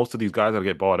like most of these guys that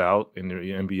get bought out in the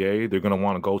NBA, they're going to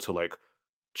want to go to like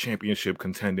championship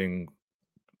contending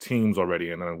teams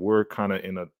already. And then we're kind of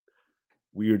in a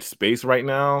weird space right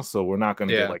now. So we're not going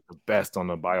to get like the best on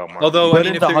the buyout market. Although, I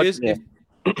mean,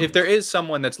 if there is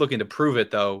someone that's looking to prove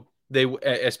it, though,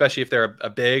 especially if they're a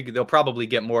big, they'll probably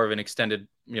get more of an extended,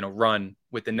 run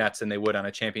with the Nets than they would on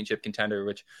a championship contender,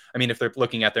 which, I mean, if they're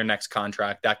looking at their next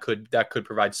contract, that could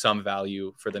provide some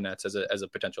value for the Nets as a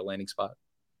potential landing spot.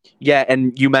 Yeah.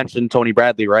 And you mentioned Tony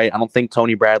Bradley, right? I don't think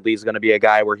Tony Bradley is going to be a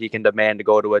guy where he can demand to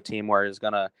go to a team where he's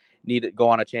going to need to go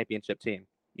on a championship team.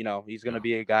 He's going to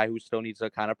be a guy who still needs to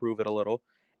kind of prove it a little.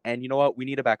 And you know what? We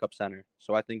need a backup center.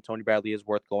 So I think Tony Bradley is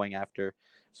worth going after.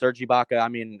 Serge Ibaka, I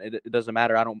mean, it doesn't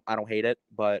matter. I don't hate it,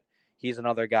 but he's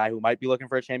another guy who might be looking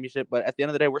for a championship. But at the end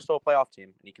of the day, we're still a playoff team,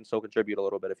 and he can still contribute a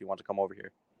little bit if you want to come over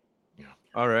here. Yeah.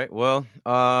 All right. Well,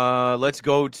 let's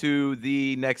go to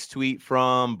the next tweet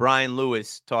from Brian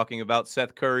Lewis talking about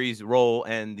Seth Curry's role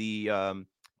and the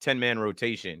 10-man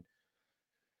rotation.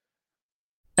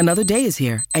 Another day is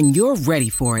here, and you're ready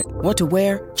for it. What to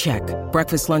wear? Check.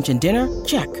 Breakfast, lunch, and dinner?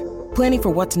 Check. Planning for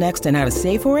what's next and how to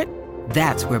save for it?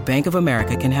 That's where Bank of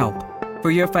America can help. For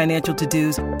your financial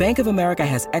to-dos, Bank of America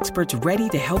has experts ready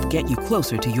to help get you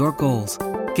closer to your goals.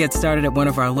 Get started at one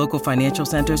of our local financial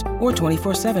centers or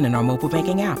 24/7 in our mobile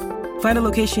banking app. Find a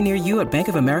location near you at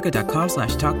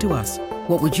bankofamerica.com/talktous.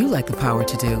 What would you like the power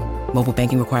to do? Mobile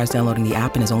banking requires downloading the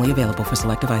app and is only available for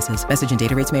select devices. Message and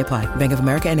data rates may apply. Bank of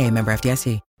America N.A., member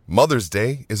FDIC. Mother's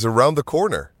Day is around the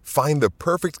corner. Find the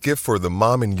perfect gift for the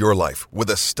mom in your life with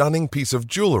a stunning piece of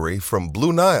jewelry from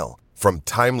Blue Nile. From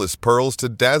timeless pearls to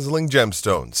dazzling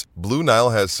gemstones, Blue Nile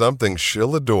has something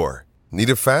she'll adore. Need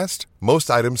it fast?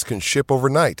 Most items can ship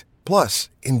overnight.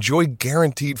 Plus, enjoy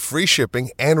guaranteed free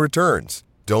shipping and returns.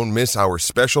 Don't miss our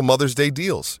special Mother's Day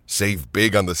deals. Save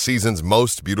big on the season's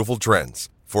most beautiful trends.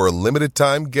 For a limited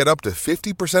time, get up to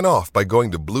 50% off by going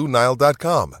to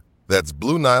BlueNile.com. That's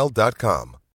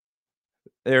BlueNile.com.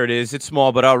 There it is. It's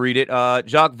small, but I'll read it.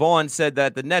 Jacques Vaughn said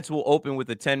that the Nets will open with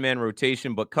a 10-man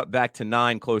rotation, but cut back to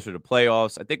 9 closer to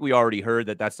playoffs. I think we already heard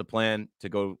that that's the plan, to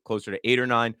go closer to 8 or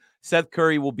 9. Seth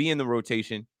Curry will be in the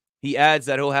rotation. He adds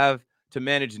that he'll have to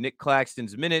manage Nick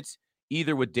Claxton's minutes,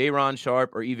 either with Day'Ron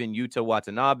Sharpe or even Yuta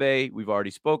Watanabe. We've already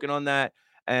spoken on that.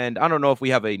 And I don't know if we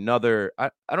have another –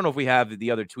 I don't know if we have the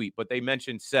other tweet, but they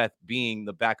mentioned Seth being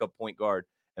the backup point guard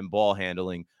and ball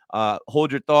handling.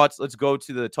 Hold your thoughts. Let's go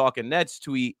to the Talking Nets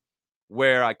tweet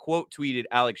where I quote tweeted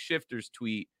Alex Shifter's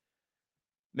tweet.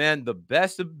 Man, the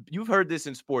best of, you've heard this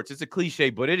in sports. It's a cliche,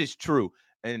 but it is true.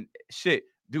 And shit,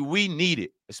 do we need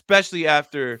it? Especially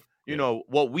after,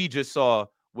 what we just saw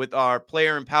with our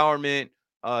player empowerment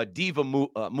diva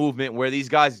movement where these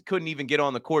guys couldn't even get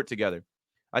on the court together.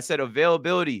 I said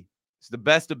availability is the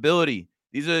best ability.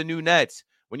 These are the new Nets.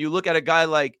 When you look at a guy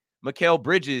like Mikal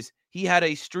Bridges, he had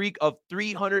a streak of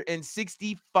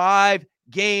 365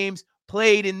 games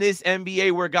played in this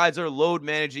NBA where guys are load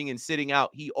managing and sitting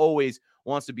out. He always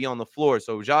wants to be on the floor.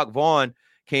 So Jacques Vaughn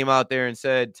came out there and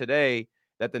said today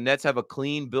that the Nets have a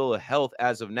clean bill of health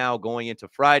as of now going into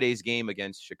Friday's game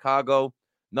against Chicago.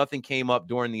 Nothing came up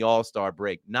during the All-Star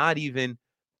break, not even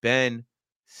Ben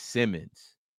Simmons.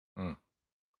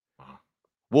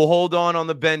 We'll hold on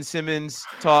the Ben Simmons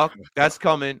talk. That's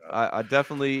coming. I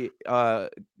definitely, got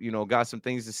some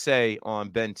things to say on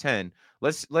Ben 10.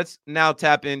 Let's now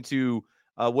tap into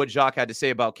what Jacques had to say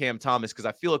about Cam Thomas, because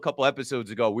I feel a couple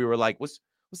episodes ago we were like, what's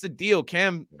the deal?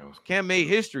 Cam made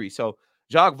history. So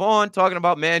Jacques Vaughn talking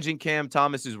about managing Cam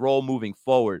Thomas's role moving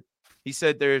forward. He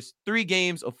said there's 3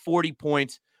 games of 40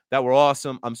 points that were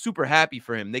awesome. I'm super happy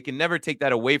for him. They can never take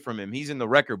that away from him. He's in the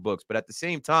record books. But at the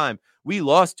same time, we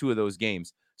lost 2 of those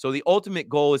games. So the ultimate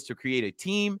goal is to create a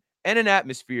team and an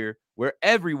atmosphere where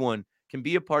everyone can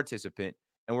be a participant.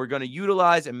 And we're going to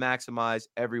utilize and maximize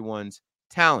everyone's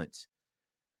talents.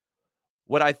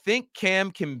 What I think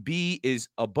Cam can be is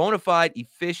a bona fide,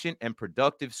 efficient, and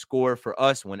productive scorer for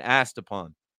us when asked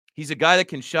upon. He's a guy that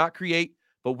can shot create,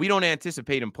 but we don't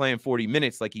anticipate him playing 40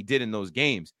 minutes like he did in those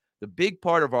games. The big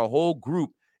part of our whole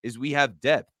group is we have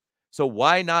depth. So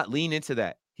why not lean into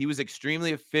that? He was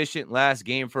extremely efficient last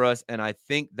game for us, and I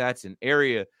think that's an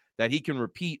area that he can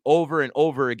repeat over and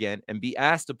over again and be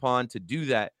asked upon to do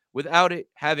that without it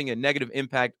having a negative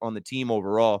impact on the team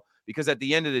overall. Because at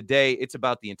the end of the day, it's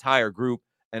about the entire group,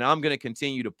 and I'm going to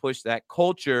continue to push that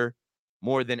culture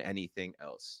more than anything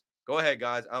else. Go ahead,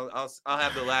 guys. I'll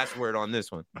have the last word on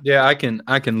this one. Yeah, I can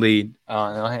lead. And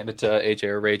I'll hand it to AJ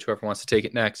or Rach, whoever wants to take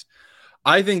it next.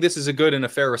 I think this is a good and a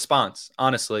fair response,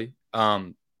 honestly.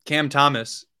 Cam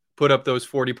Thomas put up those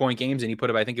 40-point games, and he put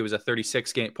up, I think it was a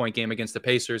 36-point game against the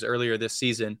Pacers earlier this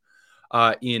season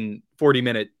in 40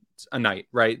 minutes a night,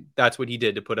 right? That's what he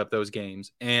did to put up those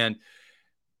games. And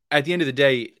at the end of the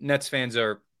day, Nets fans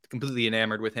are completely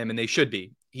enamored with him, and they should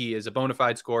be. He is a bona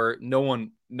fide scorer. No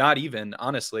one, not even,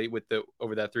 honestly,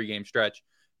 over that 3-game stretch,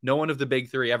 no one of the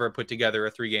big 3 ever put together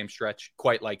a 3-game stretch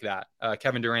quite like that.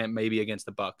 Kevin Durant maybe against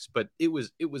the Bucks, but it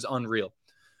was unreal.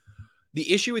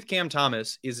 The issue with Cam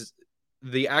Thomas is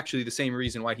actually the same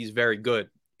reason why he's very good,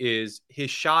 is his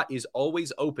shot is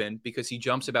always open because he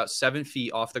jumps about 7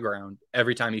 feet off the ground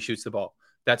every time he shoots the ball.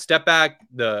 That step back,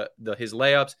 his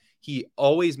layups, he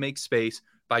always makes space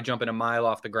by jumping a mile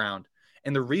off the ground.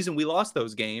 And the reason we lost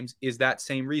those games is that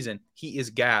same reason. He is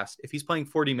gassed. If he's playing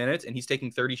 40 minutes and he's taking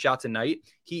 30 shots a night,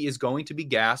 he is going to be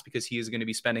gassed because he is going to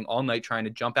be spending all night trying to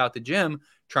jump out the gym,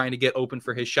 trying to get open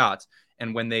for his shots.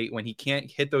 And when he can't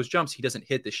hit those jumps, he doesn't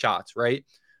hit the shots, right?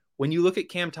 When you look at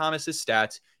Cam Thomas's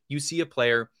stats, you see a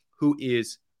player who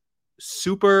is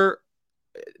super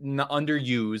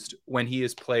underused when he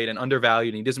is played and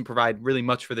undervalued, and he doesn't provide really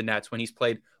much for the Nets when he's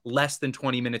played less than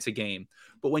 20 minutes a game.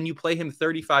 But when you play him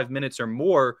 35 minutes or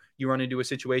more, you run into a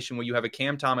situation where you have a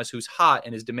Cam Thomas who's hot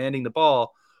and is demanding the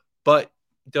ball, but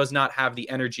does not have the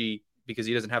energy because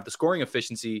he doesn't have the scoring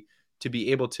efficiency to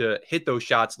be able to hit those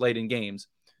shots late in games.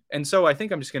 And so I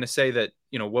think I'm just going to say that,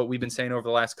 what we've been saying over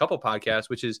the last couple podcasts,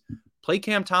 which is play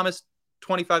Cam Thomas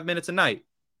 25 minutes a night.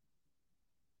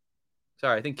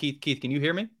 Sorry, I think Keith, can you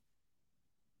hear me?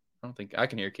 I don't think I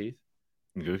can hear Keith.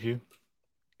 You good, Keith?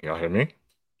 Y'all hear me?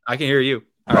 I can hear you.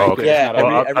 All right, okay. Yeah,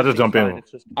 I'll just jump in.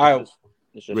 All right.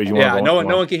 No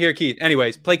one can hear Keith.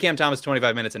 Anyways, play Cam Thomas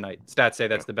 25 minutes a night. Stats say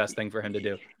that's the best thing for him to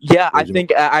do. Yeah, I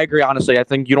think I agree. Honestly, I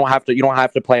think you don't have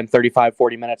to play him 35,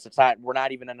 40 minutes. We're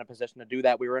not even in a position to do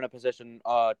that. We were in a position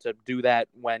to do that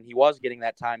when he was getting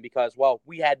that time because, well,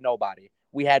 we had nobody.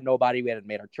 We hadn't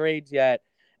made our trades yet.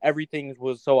 Everything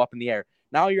was so up in the air.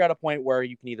 Now you're at a point where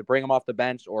you can either bring him off the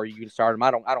bench or you can start him.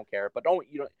 I don't care, but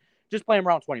just play him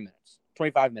around 20 minutes,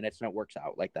 25 minutes, and it works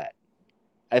out like that.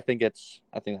 I think that's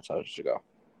how it should go.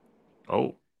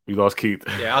 Oh, we lost Keith.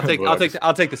 Yeah,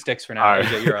 I'll take the sticks for now. Right.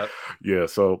 AJ, you're up. Yeah,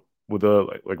 so with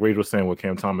like Rage was saying with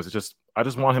Cam Thomas, I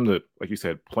just want him to, like you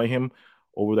said, play him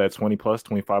over that 20 plus,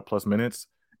 25 plus minutes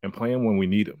and play him when we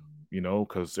need him.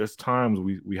 Because there's times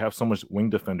we have so much wing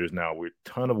defenders now. We're a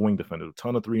ton of wing defenders, a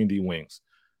ton of 3-and-D wings.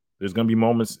 There's going to be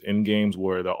moments in games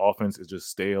where the offense is just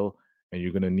stale and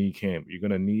you're going to need Cam. You're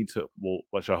going to need to,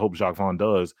 which I hope Jacques Vaughn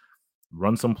does,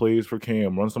 run some plays for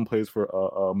Cam, run some plays for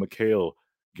Mikal,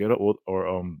 get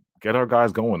our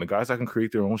guys going. The guys that can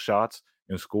create their own shots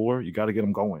and score, you got to get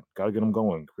them going.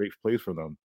 Create plays for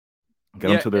them. Get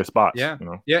them to their spots. Yeah,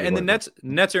 and the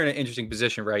Nets are in an interesting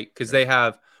position, right? Because they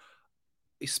have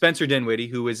Spencer Dinwiddie,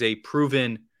 who is a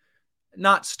proven,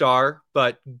 not star,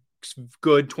 but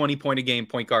good 20-point-a-game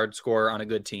point guard scorer on a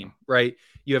good team, right?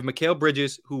 You have Mikal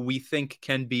Bridges, who we think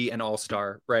can be an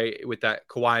all-star, right, with that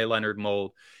Kawhi Leonard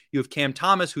mold. You have Cam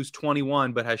Thomas, who's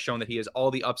 21, but has shown that he has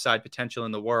all the upside potential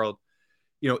in the world.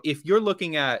 If you're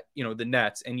looking at, the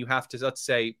Nets and you have to, let's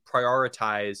say,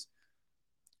 prioritize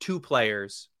 2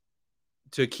 players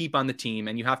to keep on the team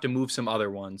and you have to move some other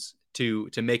ones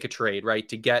to make a trade, right,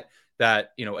 to get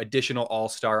that, additional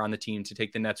all-star on the team to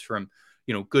take the Nets from,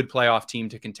 good playoff team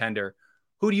to contender,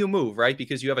 who do you move, right?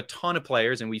 Because you have a ton of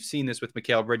players, and we've seen this with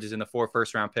Mikal Bridges in the 4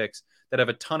 first-round picks that have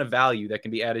a ton of value that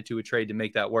can be added to a trade to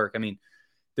make that work. I mean,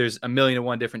 there's a million and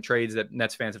one different trades that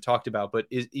Nets fans have talked about, but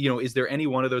is there any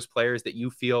one of those players that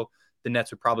you feel the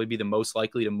Nets would probably be the most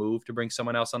likely to move to bring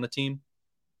someone else on the team?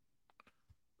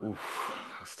 Oof,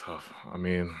 that's tough. I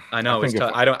mean, I know it's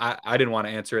tough. I didn't want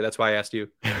to answer it. That's why I asked you.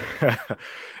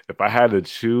 If I had to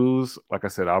choose, like I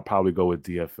said, I'll probably go with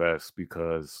DFS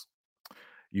because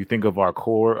you think of our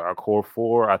core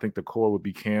four. I think the core would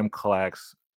be Cam,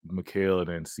 Clax, Mikhail, and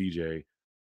then CJ.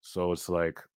 So it's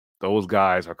like those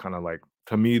guys are kind of like,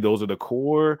 to me, those are the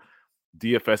core.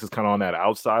 DFS is kind of on that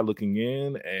outside looking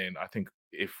in, and I think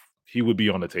if he would be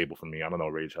on the table for me. I don't know,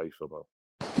 Rage, how you feel about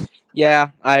it?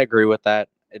 Yeah, I agree with that.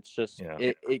 It's just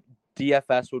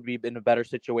DFS would be in a better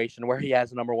situation where he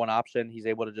has a number one option. He's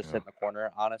able to just sit in the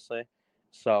corner, honestly.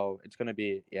 So it's going to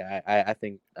be, I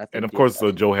think. And of course,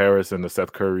 the Joe Harris and the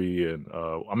Seth Curry, and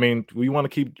I mean, we want to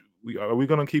keep. Are we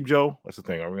going to keep Joe? That's the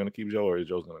thing. Are we going to keep Joe, or is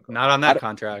Joe's going to come? Not on that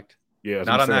contract. Yeah,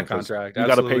 not on that contract. You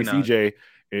got to pay CJ.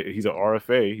 He's an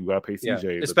RFA. You got to pay CJ.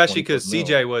 Yeah. Especially because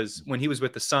CJ was, when he was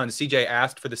with the Suns, CJ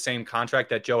asked for the same contract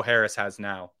that Joe Harris has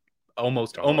now.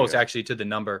 Almost actually to the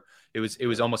number. It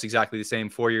was almost exactly the same.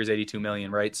 4 years, $82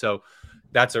 million, right? So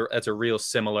that's a real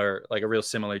similar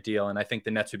deal. And I think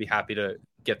the Nets would be happy to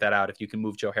get that out if you can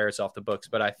move Joe Harris off the books.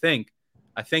 But I think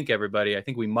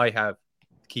we might have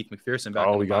Keith McPherson back.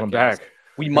 Oh, we got him back.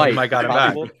 We might got him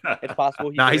back. It's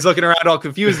possible. He's looking around all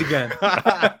confused again.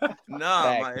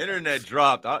 My internet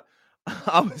dropped. I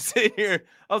was sitting here.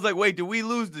 I was like, wait, did we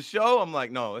lose the show? I'm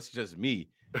like, no, it's just me.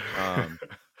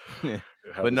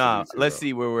 But nah, let's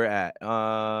see where we're at.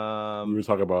 We were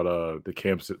talking about the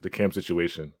camp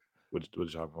situation with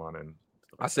Jacque Vaughn, and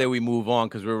I say we move on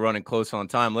because we're running close on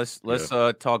time. Let's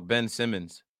talk Ben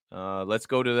Simmons. Let's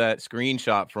go to that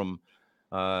screenshot from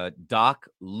Doc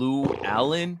Lou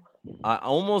Allen. I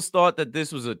almost thought that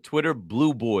this was a Twitter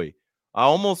blue boy. I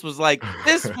almost was like,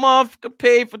 this motherfucker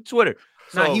paid for Twitter.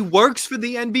 So he works for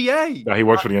the NBA. No, he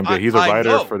works for the NBA. He's a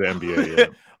writer for the NBA. Yeah.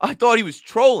 I thought he was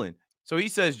trolling. So he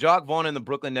says Jacque Vaughn and the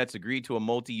Brooklyn Nets agreed to a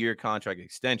multi-year contract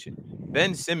extension.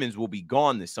 Ben Simmons will be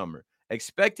gone this summer.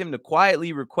 Expect him to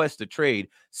quietly request a trade,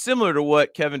 similar to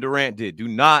what Kevin Durant did. Do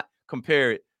not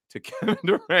compare it to Kevin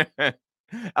Durant.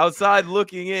 Outside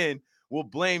looking in, will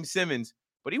blame Simmons,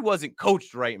 but he wasn't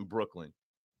coached right in Brooklyn.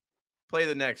 Play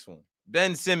the next one.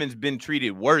 Ben Simmons been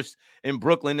treated worse in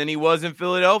Brooklyn than he was in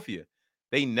Philadelphia.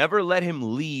 They never let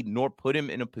him lead nor put him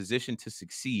in a position to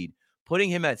succeed. Putting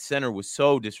him at center was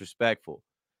so disrespectful.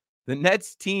 The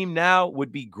Nets team now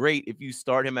would be great if you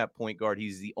start him at point guard.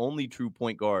 He's the only true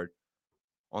point guard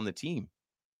on the team.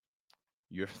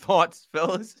 Your thoughts,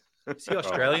 fellas? Is he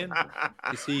Australian?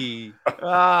 Is he?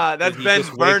 That's Ben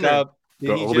Burner.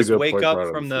 Did he just wake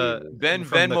up from the Ben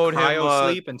Venmo'd him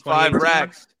sleep in 5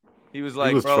 racks? He was like,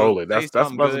 he was bro, trolling. That's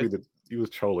supposed to be he was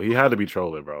trolling. He had to be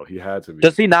trolling, bro. He had to be.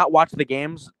 Does he not watch the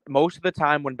games? Most of the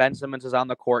time when Ben Simmons is on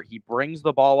the court, he brings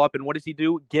the ball up, and what does he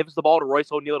do? Gives the ball to Royce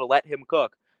O'Neal to let him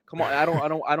cook. Come on, I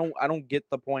don't get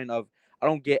the point of. I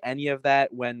don't get any of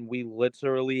that when we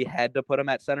literally had to put him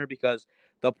at center because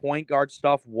the point guard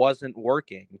stuff wasn't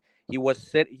working. He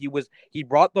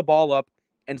brought the ball up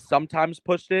and sometimes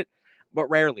pushed it, but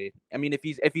rarely. I mean, if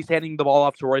he's handing the ball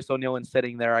off to Royce O'Neal and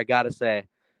sitting there, I gotta say,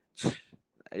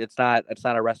 it's not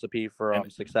a recipe for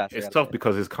success. It's tough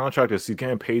because his contract is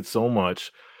getting paid so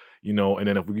much, and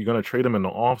then if we're gonna trade him in the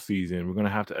offseason, we're gonna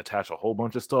have to attach a whole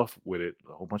bunch of stuff with it,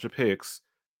 a whole bunch of picks.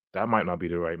 That might not be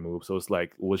the right move. So it's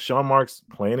like, was Sean Marks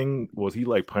planning? Was he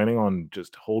planning on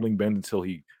just holding Ben until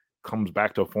he comes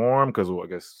back to form? Because I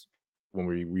guess when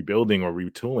we're rebuilding or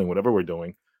retooling, whatever we're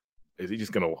doing, is he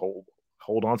just gonna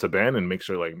hold on to Ben and make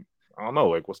sure? I don't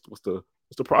know. What's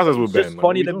the process with Ben? It's just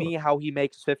funny to me how he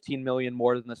makes $15 million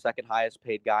more than the second highest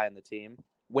paid guy on the team.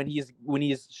 When he's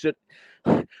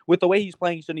with the way he's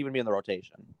playing, he shouldn't even be in the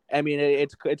rotation. I mean,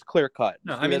 it's clear cut.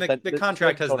 No, I mean the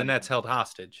contract has the Nets held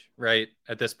hostage, right?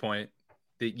 At this point,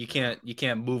 you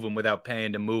can't move him without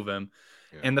paying to move him.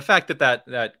 Yeah. And the fact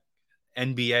that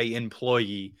NBA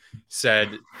employee said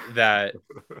that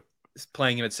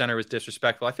playing him at center was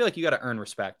disrespectful, I feel like you got to earn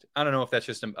respect. I don't know if that's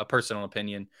just a personal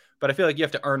opinion, but I feel like you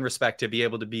have to earn respect to be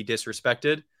able to be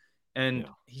disrespected. And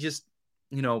he just,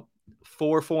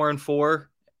 4-4-4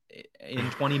 in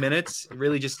 20 minutes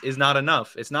really just is not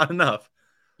enough. It's not enough.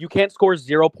 You can't score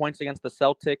 0 points against the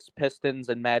Celtics, Pistons,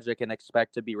 and Magic and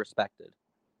expect to be respected.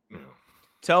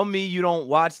 Tell me you don't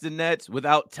watch the Nets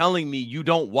without telling me you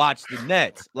don't watch the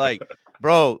Nets.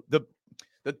 Bro, the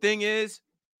thing is,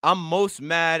 I'm most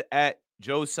mad at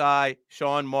Joe Tsai,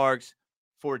 Sean Marks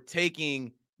for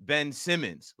taking Ben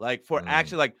Simmons.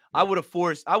 Actually, I would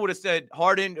have said,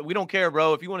 Harden, we don't care,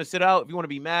 bro. If you want to sit out, if you want to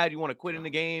be mad, you want to quit in the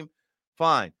game,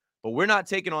 fine. But we're not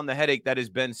taking on the headache that is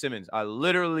Ben Simmons. I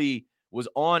literally was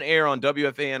on air on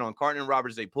WFAN on Carton and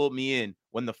Roberts. They pulled me in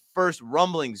when the first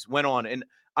rumblings went on. And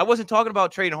I wasn't talking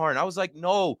about trading Harden. I was like,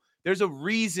 no, There's a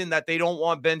reason that they don't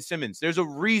want Ben Simmons. There's a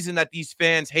reason that these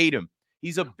fans hate him.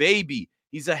 He's a baby.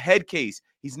 He's a head case.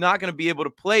 He's not going to be able to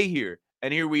play here.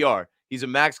 And here we are. He's a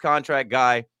max contract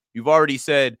guy. You've already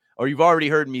said, or you've already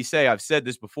heard me say, I've said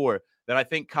this before, that I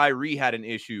think Kyrie had an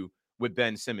issue with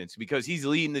Ben Simmons because he's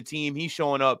leading the team. He's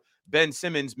showing up. Ben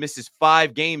Simmons misses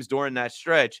 5 games during that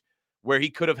stretch where he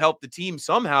could have helped the team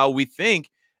somehow, we think.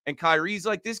 And Kyrie's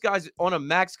like, this guy's on a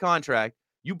max contract.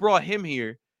 You brought him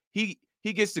here. He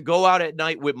gets to go out at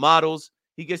night with models.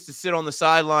 He gets to sit on the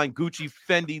sideline, Gucci,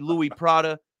 Fendi, Louis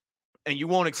Prada, and you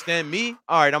won't extend me?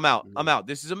 All right, I'm out. I'm out.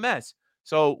 This is a mess.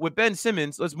 So with Ben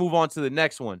Simmons, let's move on to the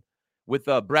next one with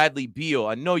Bradley Beal.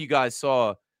 I know you guys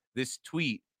saw this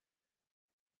tweet.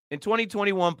 In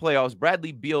 2021 playoffs,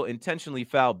 Bradley Beal intentionally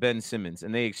fouled Ben Simmons,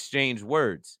 and they exchanged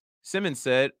words. Simmons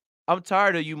said, I'm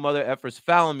tired of you mother effers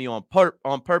fouling me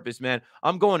on purpose, man.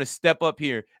 I'm going to step up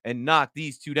here and knock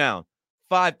these two down.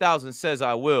 5,000 says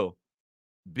I will.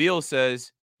 Beal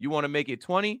says, you want to make it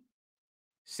 20?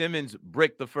 Simmons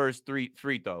bricked the first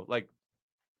free throw. Like,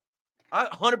 I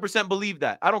 100% believe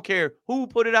that. I don't care who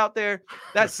put it out there.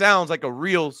 That sounds like a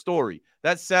real story.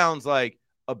 That sounds like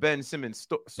a Ben Simmons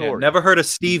story. Yeah, never heard of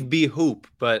Steve B. Hoop,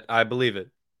 but I believe it.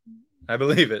 I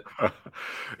believe it.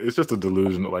 It's just a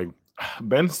delusion. Like,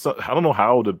 Ben, I don't know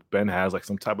how Ben has like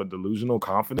some type of delusional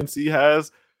confidence he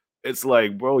has. It's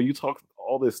like, bro, you talk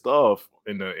all this stuff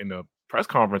in the press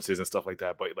conferences and stuff like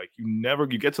that, but like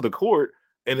you get to the court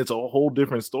and it's a whole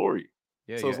different story.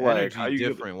 Yeah, so it's like, energy how you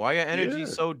different? Why your energy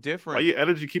so different? Why your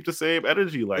energy keep the same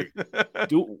energy? Like,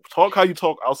 talk how you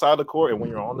talk outside the court and when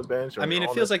you're on the bench. I mean,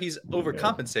 it feels like he's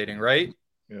overcompensating, right?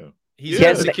 Yeah. He's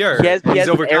insecure. He has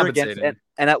overcompensating.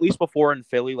 And at least before in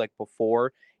Philly,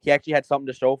 he actually had something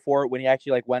to show for it when he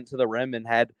actually went to the rim and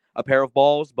had a pair of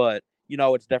balls. But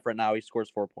it's different now. He scores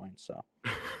 4 points. So,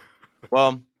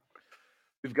 well,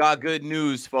 we've got good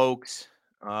news, folks.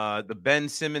 The Ben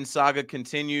Simmons saga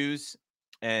continues,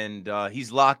 and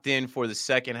he's locked in for the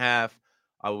second half.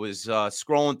 I was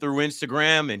scrolling through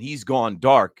Instagram, and he's gone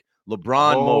dark.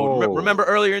 LeBron mode. Remember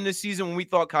earlier in this season when we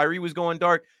thought Kyrie was going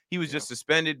dark? He was just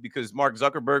suspended because Mark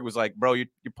Zuckerberg was like, bro, you're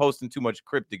posting too much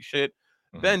cryptic shit.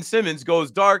 Mm-hmm. Ben Simmons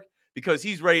goes dark because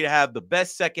he's ready to have the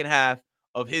best second half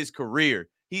of his career.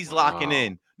 He's locking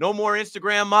in. No more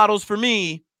Instagram models for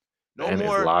me. No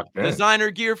more designer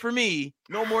gear for me.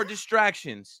 No more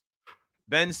distractions.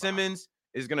 Ben Simmons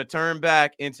is going to turn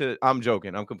back into – I'm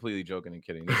joking. I'm completely joking and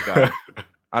kidding. This guy –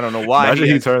 I don't know why. Imagine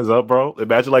he turns up, bro.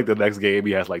 Imagine like the next game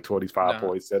he has like 25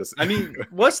 points. I mean,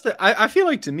 I feel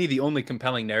like to me the only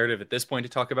compelling narrative at this point to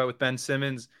talk about with Ben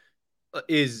Simmons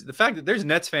is the fact that there's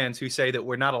Nets fans who say that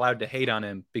we're not allowed to hate on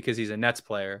him because he's a Nets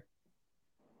player.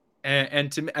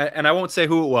 And I won't say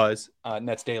who it was,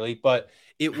 Nets Daily, but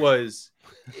that's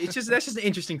just an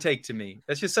interesting take to me.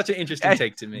 That's just such an interesting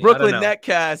take to me. Brooklyn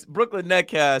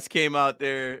Netcast came out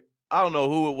there. I don't know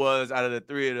who it was out of the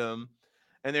three of them.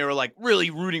 And they were like really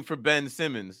rooting for Ben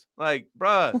Simmons. Like,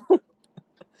 bruh,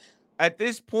 at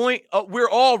this point,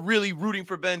 we're all really rooting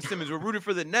for Ben Simmons. We're rooting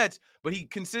for the Nets, but he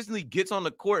consistently gets on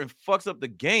the court and fucks up the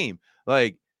game.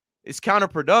 Like, it's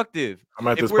counterproductive. I'm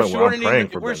at this point where I'm praying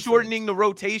for Ben we're shortening the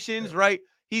rotations, right?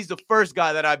 He's the first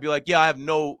guy that I'd be like, yeah, I have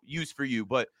no use for you.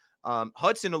 But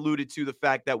Hudson alluded to the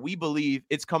fact that we believe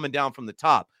it's coming down from the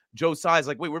top. Joe Tsai's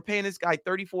like, wait, we're paying this guy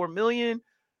 $34 million.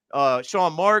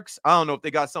 Sean Marks, I don't know if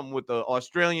they got something with the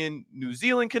Australian New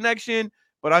Zealand connection,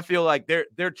 but I feel like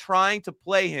they're trying to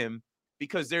play him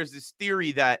because there's this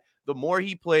theory that the more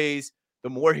he plays, the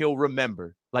more he'll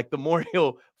remember. Like the more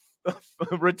he'll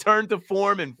return to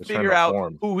form and figure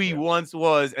out who he once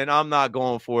was. And I'm not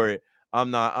going for it. I'm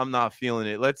not feeling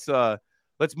it. Let's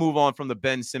move on from the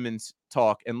Ben Simmons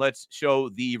talk and let's show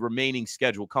the remaining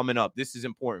schedule coming up. This is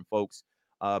important, folks.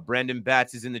 Brandon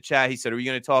Batts is in the chat. He said, are we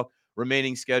going to talk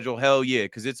remaining schedule? Hell yeah,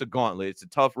 because it's a gauntlet. It's a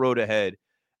tough road ahead.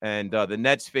 And the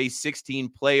Nets face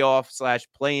 16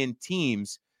 playoff/play-in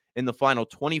teams in the final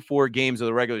 24 games of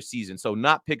the regular season. So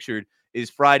not pictured is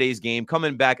Friday's game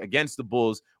coming back against the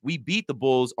Bulls. We beat the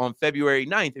Bulls on February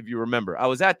 9th, if you remember. I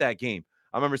was at that game.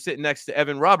 I remember sitting next to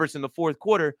Evan Roberts in the fourth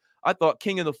quarter. I thought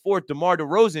King of the Fourth, DeMar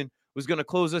DeRozan, was going to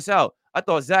close us out. I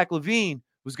thought Zach LaVine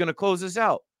was going to close us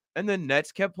out. And the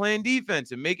Nets kept playing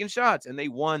defense and making shots, and they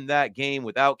won that game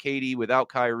without KD, without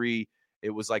Kyrie. It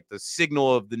was like the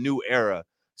signal of the new era.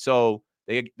 So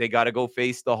they got to go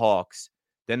face the Hawks.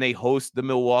 Then they host the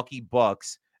Milwaukee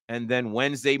Bucks. And then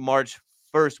Wednesday, March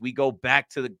 1st, we go back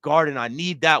to the Garden. I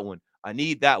need that one.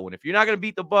 If you're not going to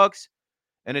beat the Bucks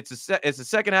and it's a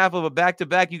second half of a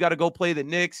back-to-back, you got to go play the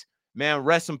Knicks. Man,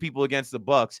 rest some people against the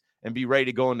Bucks and be ready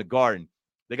to go in the Garden.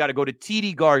 They got to go to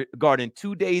TD Garden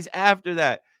 2 days after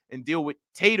that and deal with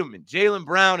Tatum and Jaylen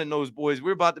Brown and those boys.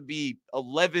 We're about to be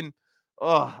 11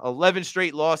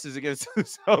 straight losses against the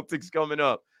Celtics coming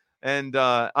up. And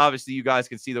obviously you guys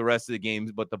can see the rest of the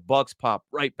games, but the Bucks pop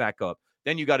right back up.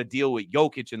 Then you got to deal with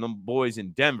Jokic and them boys in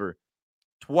Denver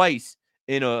twice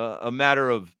in a matter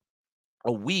of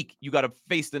a week. You got to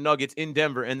face the Nuggets in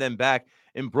Denver and then back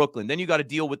in Brooklyn. Then you got to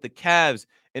deal with the Cavs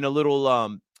in a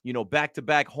little,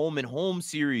 back-to-back home-and-home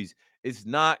series. It's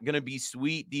not going to be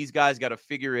sweet. These guys got to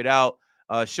figure it out.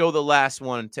 Show the last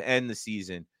one to end the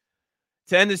season.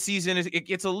 To end the season, it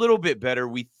gets a little bit better,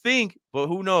 we think, but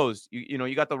who knows?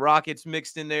 You got the Rockets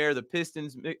mixed in there, the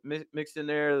Pistons mixed in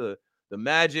there, the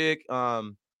Magic.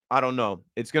 I don't know.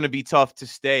 It's going to be tough to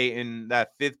stay in that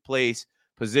 5th place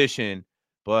position.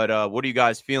 But what are you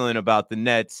guys feeling about the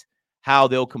Nets, how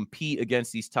they'll compete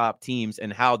against these top teams,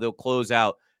 and how they'll close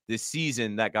out this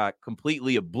season that got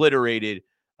completely obliterated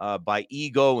by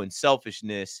ego and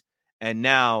selfishness? And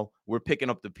now we're picking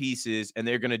up the pieces, and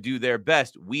they're going to do their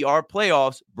best. We are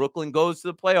playoffs. Brooklyn goes to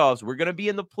the playoffs. We're going to be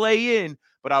in the play-in,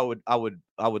 but I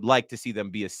would like to see them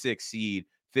be a 6th seed,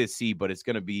 5th seed, but it's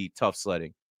going to be tough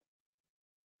sledding.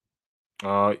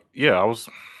 I'm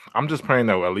just praying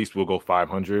that at least we'll go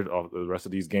 500 off the rest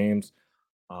of these games.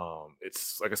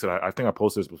 It's like I said, I think I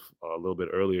posted this a little bit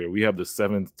earlier. We have the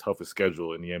 7th toughest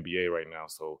schedule in the NBA right now,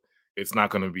 so it's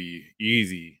not going to be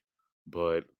easy.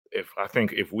 But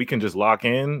if we can just lock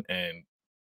in and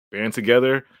band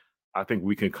together, I think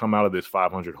we can come out of this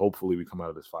 500. Hopefully, we come out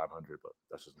of this 500. But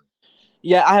that's just me.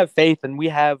 Yeah, I have faith, and we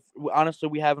have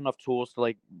enough tools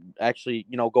to actually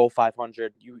go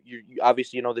 500. You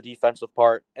obviously the defensive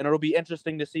part, and it'll be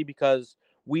interesting to see because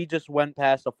we just went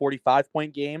past a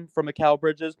 45-point game from Mikal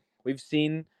Bridges. We've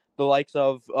seen the likes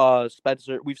of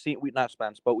Spencer. We've seen not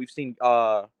Spence, but we've seen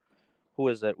who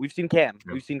is it? We've seen Cam.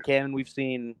 Yep. We've seen Cam, and we've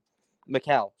seen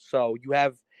Mikal. So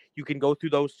you can go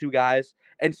through those two guys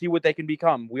and see what they can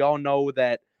become. We all know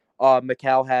that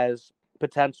Mikal has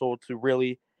potential to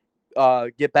really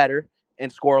get better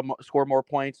and score more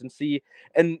points and see.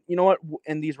 And you know what?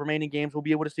 In these remaining games, we'll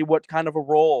be able to see what kind of a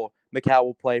role Mikal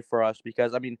will play for us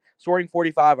because, scoring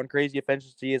 45 on crazy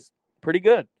efficiency is pretty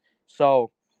good.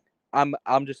 So I'm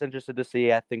just interested to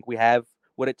see. I think we have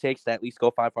what it takes to at least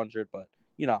go 500, but,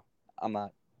 I'm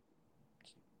not.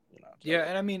 Yeah,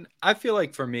 and I feel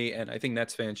like for me, and I think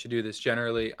Nets fans should do this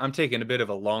generally, I'm taking a bit of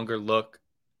a longer look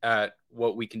at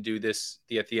what we can do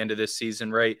at the end of this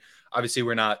season, right? Obviously,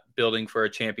 we're not building for a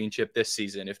championship this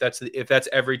season. If that's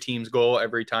every team's goal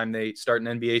every time they start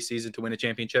an NBA season to win a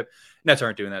championship, Nets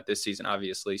aren't doing that this season,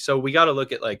 obviously. So we got to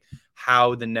look at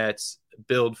how the Nets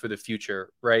build for the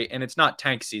future, right? And it's not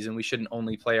tank season. We shouldn't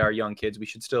only play our young kids. We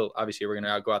should still, obviously, we're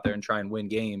going to go out there and try and win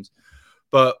games.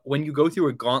 But when you go through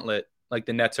a gauntlet like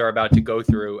the Nets are about to go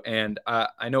through, and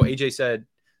I know AJ said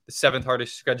the 7th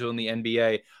hardest schedule in the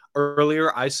NBA.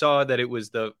 Earlier, I saw that it was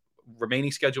the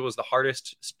remaining schedule was the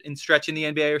hardest in stretch in the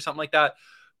NBA or something like that,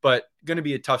 but going to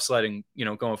be a tough sledding,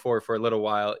 going forward for a little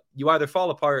while. You either fall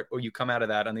apart or you come out of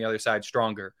that on the other side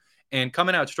stronger. And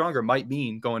coming out stronger might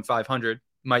mean going 500,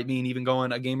 might mean even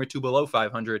going a game or two below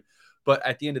 500. But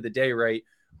at the end of the day, right,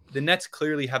 the Nets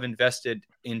clearly have invested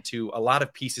into a lot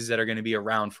of pieces that are going to be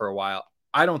around for a while.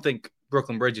 I don't think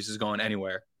Brooklyn Bridges is going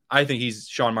anywhere. I think he's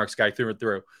Sean Marks' guy through and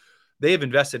through. They have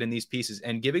invested in these pieces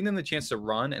and giving them the chance to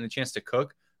run and the chance to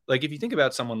cook. Like if you think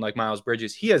about someone like Miles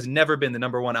Bridges, he has never been the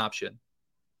number 1 option.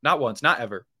 Not once, not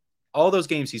ever. All those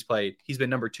games he's played, he's been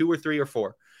number 2 or 3 or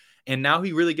 4. And now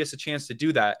he really gets a chance to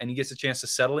do that. And he gets a chance to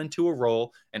settle into a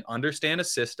role and understand a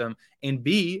system and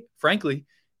be, frankly,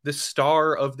 the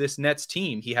star of this Nets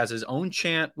team. He has his own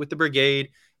chant with the brigade.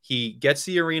 He gets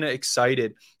the arena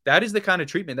excited. That is the kind of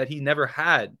treatment that he never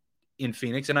had in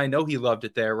Phoenix. And I know he loved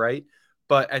it there, right?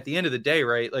 But at the end of the day,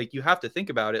 right, you have to think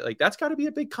about it. That's got to be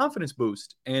a big confidence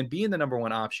boost. And being the number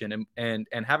 1 option and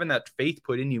having that faith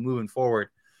put in you moving forward,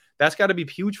 that's got to be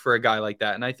huge for a guy like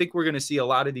that. And I think we're going to see a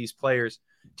lot of these players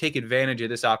take advantage of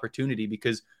this opportunity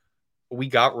because we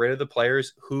got rid of the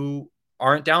players who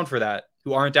aren't down for that,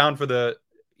 who aren't down for the,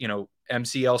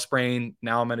 MCL sprain.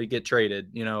 Now I'm going to get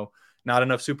traded, not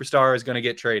enough superstar is going to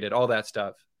get traded, all that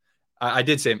stuff.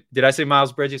 Did I say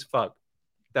Miles Bridges? Fuck.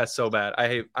 That's so bad.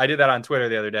 I did that on Twitter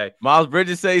the other day. Miles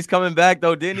Bridges say he's coming back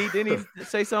though, didn't he? Didn't he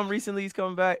say something recently? He's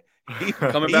coming back.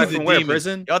 Coming back from where?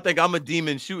 Prison? Y'all think I'm a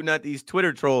demon shooting at these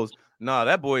Twitter trolls? Nah,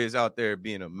 that boy is out there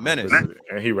being a menace.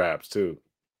 And he raps too.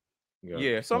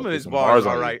 Yeah, some of his bars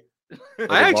are right.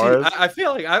 I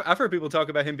feel like I've heard people talk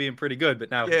about him being pretty good, but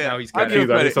now he's got.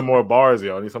 I need some more bars,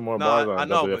 yo. I need some more bars on I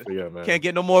know, WFPM, man. Can't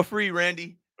get no more free,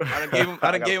 Randy. I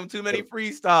done gave him too many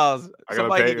freestyles.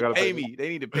 Somebody need to pay me. They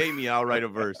need to pay me. I'll write a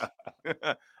verse.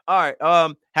 All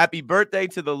right. Happy birthday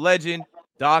to the legend,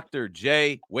 Dr.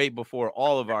 J, way before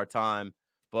all of our time.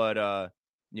 But,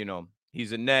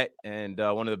 he's a Net and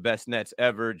one of the best Nets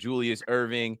ever, Julius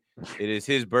Erving. It is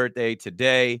his birthday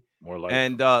today. More life.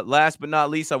 And last but not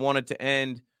least, I wanted to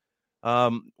end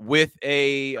with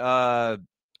a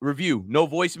review. No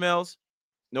voicemails.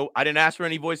 No, I didn't ask for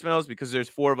any voicemails because there's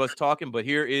 4 of us talking, but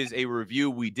here is a review.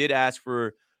 We did ask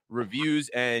for reviews,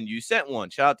 and you sent one.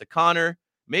 Shout out to Connor.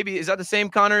 Maybe, is that the same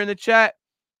Connor in the chat?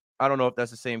 I don't know if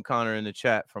that's the same Connor in the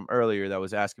chat from earlier that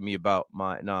was asking me about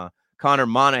Connor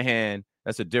Monahan.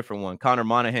 That's a different one. Connor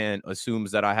Monahan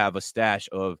assumes that I have a stash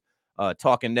of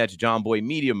Talking Nets John Boy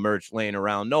Media merch laying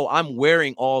around. No, I'm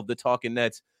wearing all of the Talking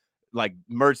Nets like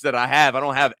merch that I have. I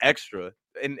don't have extra.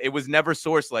 And it was never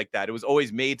sourced like that. It was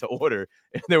always made to order.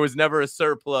 There was never a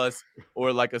surplus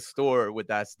or like a store with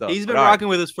that stuff. He's been rocking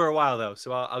with us for a while though,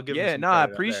 so I'll give him some I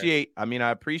credit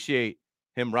appreciate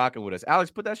him rocking with us. Alex,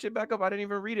 put that shit back up. I didn't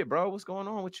even read it, bro. What's going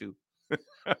on with you?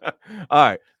 All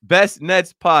right. Best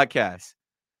Nets podcast.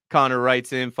 Connor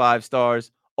writes in 5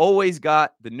 stars. Always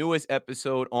got the newest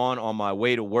episode on my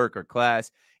way to work or class.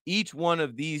 Each one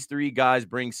of these 3 guys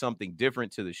brings something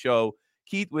different to the show.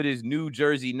 Keith with his New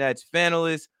Jersey Nets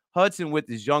fanalist, Hudson with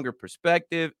his younger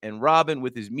perspective, and Robin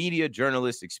with his media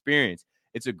journalist experience.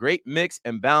 It's a great mix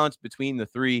and balance between the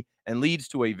 3 and leads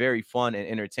to a very fun and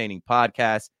entertaining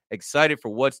podcast. Excited for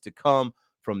what's to come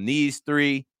from these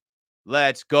 3.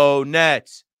 Let's go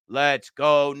Nets. Let's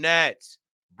go Nets.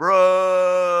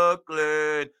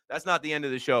 Brooklyn. That's not the end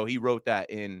of the show. He wrote that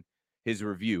in his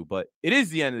review, but it is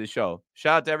the end of the show.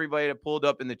 Shout out to everybody that pulled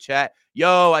up in the chat.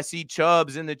 Yo, I see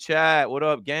Chubbs in the chat. What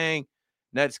up, gang?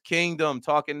 Nets Kingdom,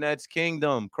 Talking Nets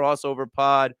Kingdom, crossover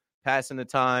pod, passing the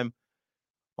time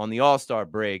on the All-Star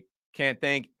break. Can't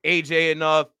thank AJ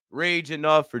enough, Rage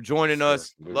enough for joining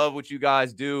us. Love what you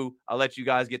guys do. I'll let you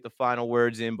guys get the final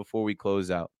words in before we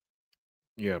close out.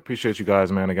 Yeah, appreciate you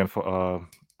guys, man. Again,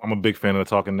 I'm a big fan of the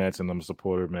Talking Nets, and I'm a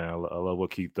supporter, man. I love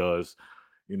what Keith does.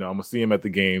 I'm gonna see him at the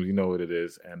games. You know what it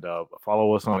is. And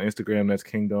follow us on Instagram, Nets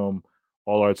Kingdom,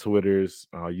 all our Twitters,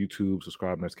 YouTube,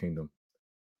 subscribe, Nets Kingdom.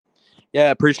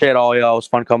 Yeah, appreciate all y'all. It was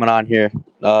fun coming on here.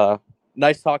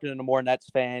 Nice talking to the more Nets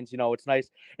fans. It's nice.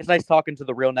 It's nice talking to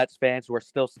the real Nets fans who are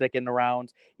still sticking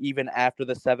around even after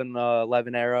the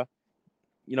 7-11 era.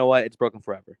 You know what? It's Brooklyn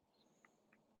forever.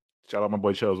 Shout out my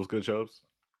boy Chubbs. What's good, Chubbs?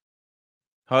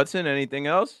 Hudson, anything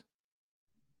else?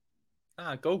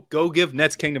 Go give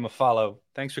Nets Kingdom a follow.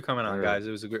 Thanks for coming on, guys.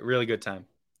 It was a really good time.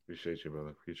 Appreciate you, brother.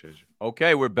 Appreciate you.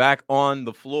 Okay, we're back on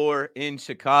the floor in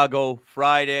Chicago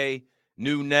Friday.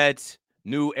 New Nets,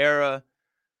 new era.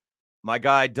 My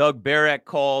guy Doug Barrett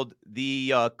called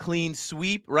the clean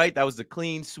sweep, right? That was the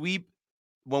clean sweep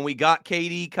when we got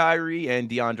KD, Kyrie, and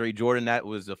DeAndre Jordan. That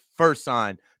was the first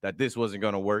sign that this wasn't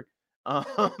going to work.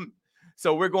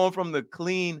 So we're going from the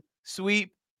clean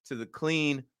sweep to the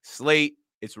clean slate.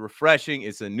 It's refreshing.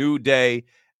 It's a new day,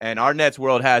 and our Nets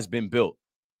world has been built.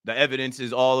 The evidence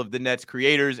is all of the Nets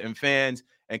creators and fans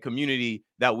and community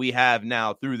that we have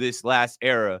now through this last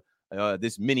era,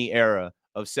 this mini era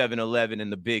of 7-11 and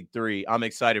the Big 3. I'm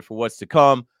excited for what's to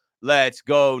come. Let's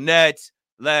go Nets.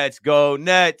 Let's go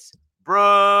Nets.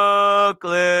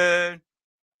 Brooklyn.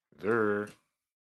 Sure.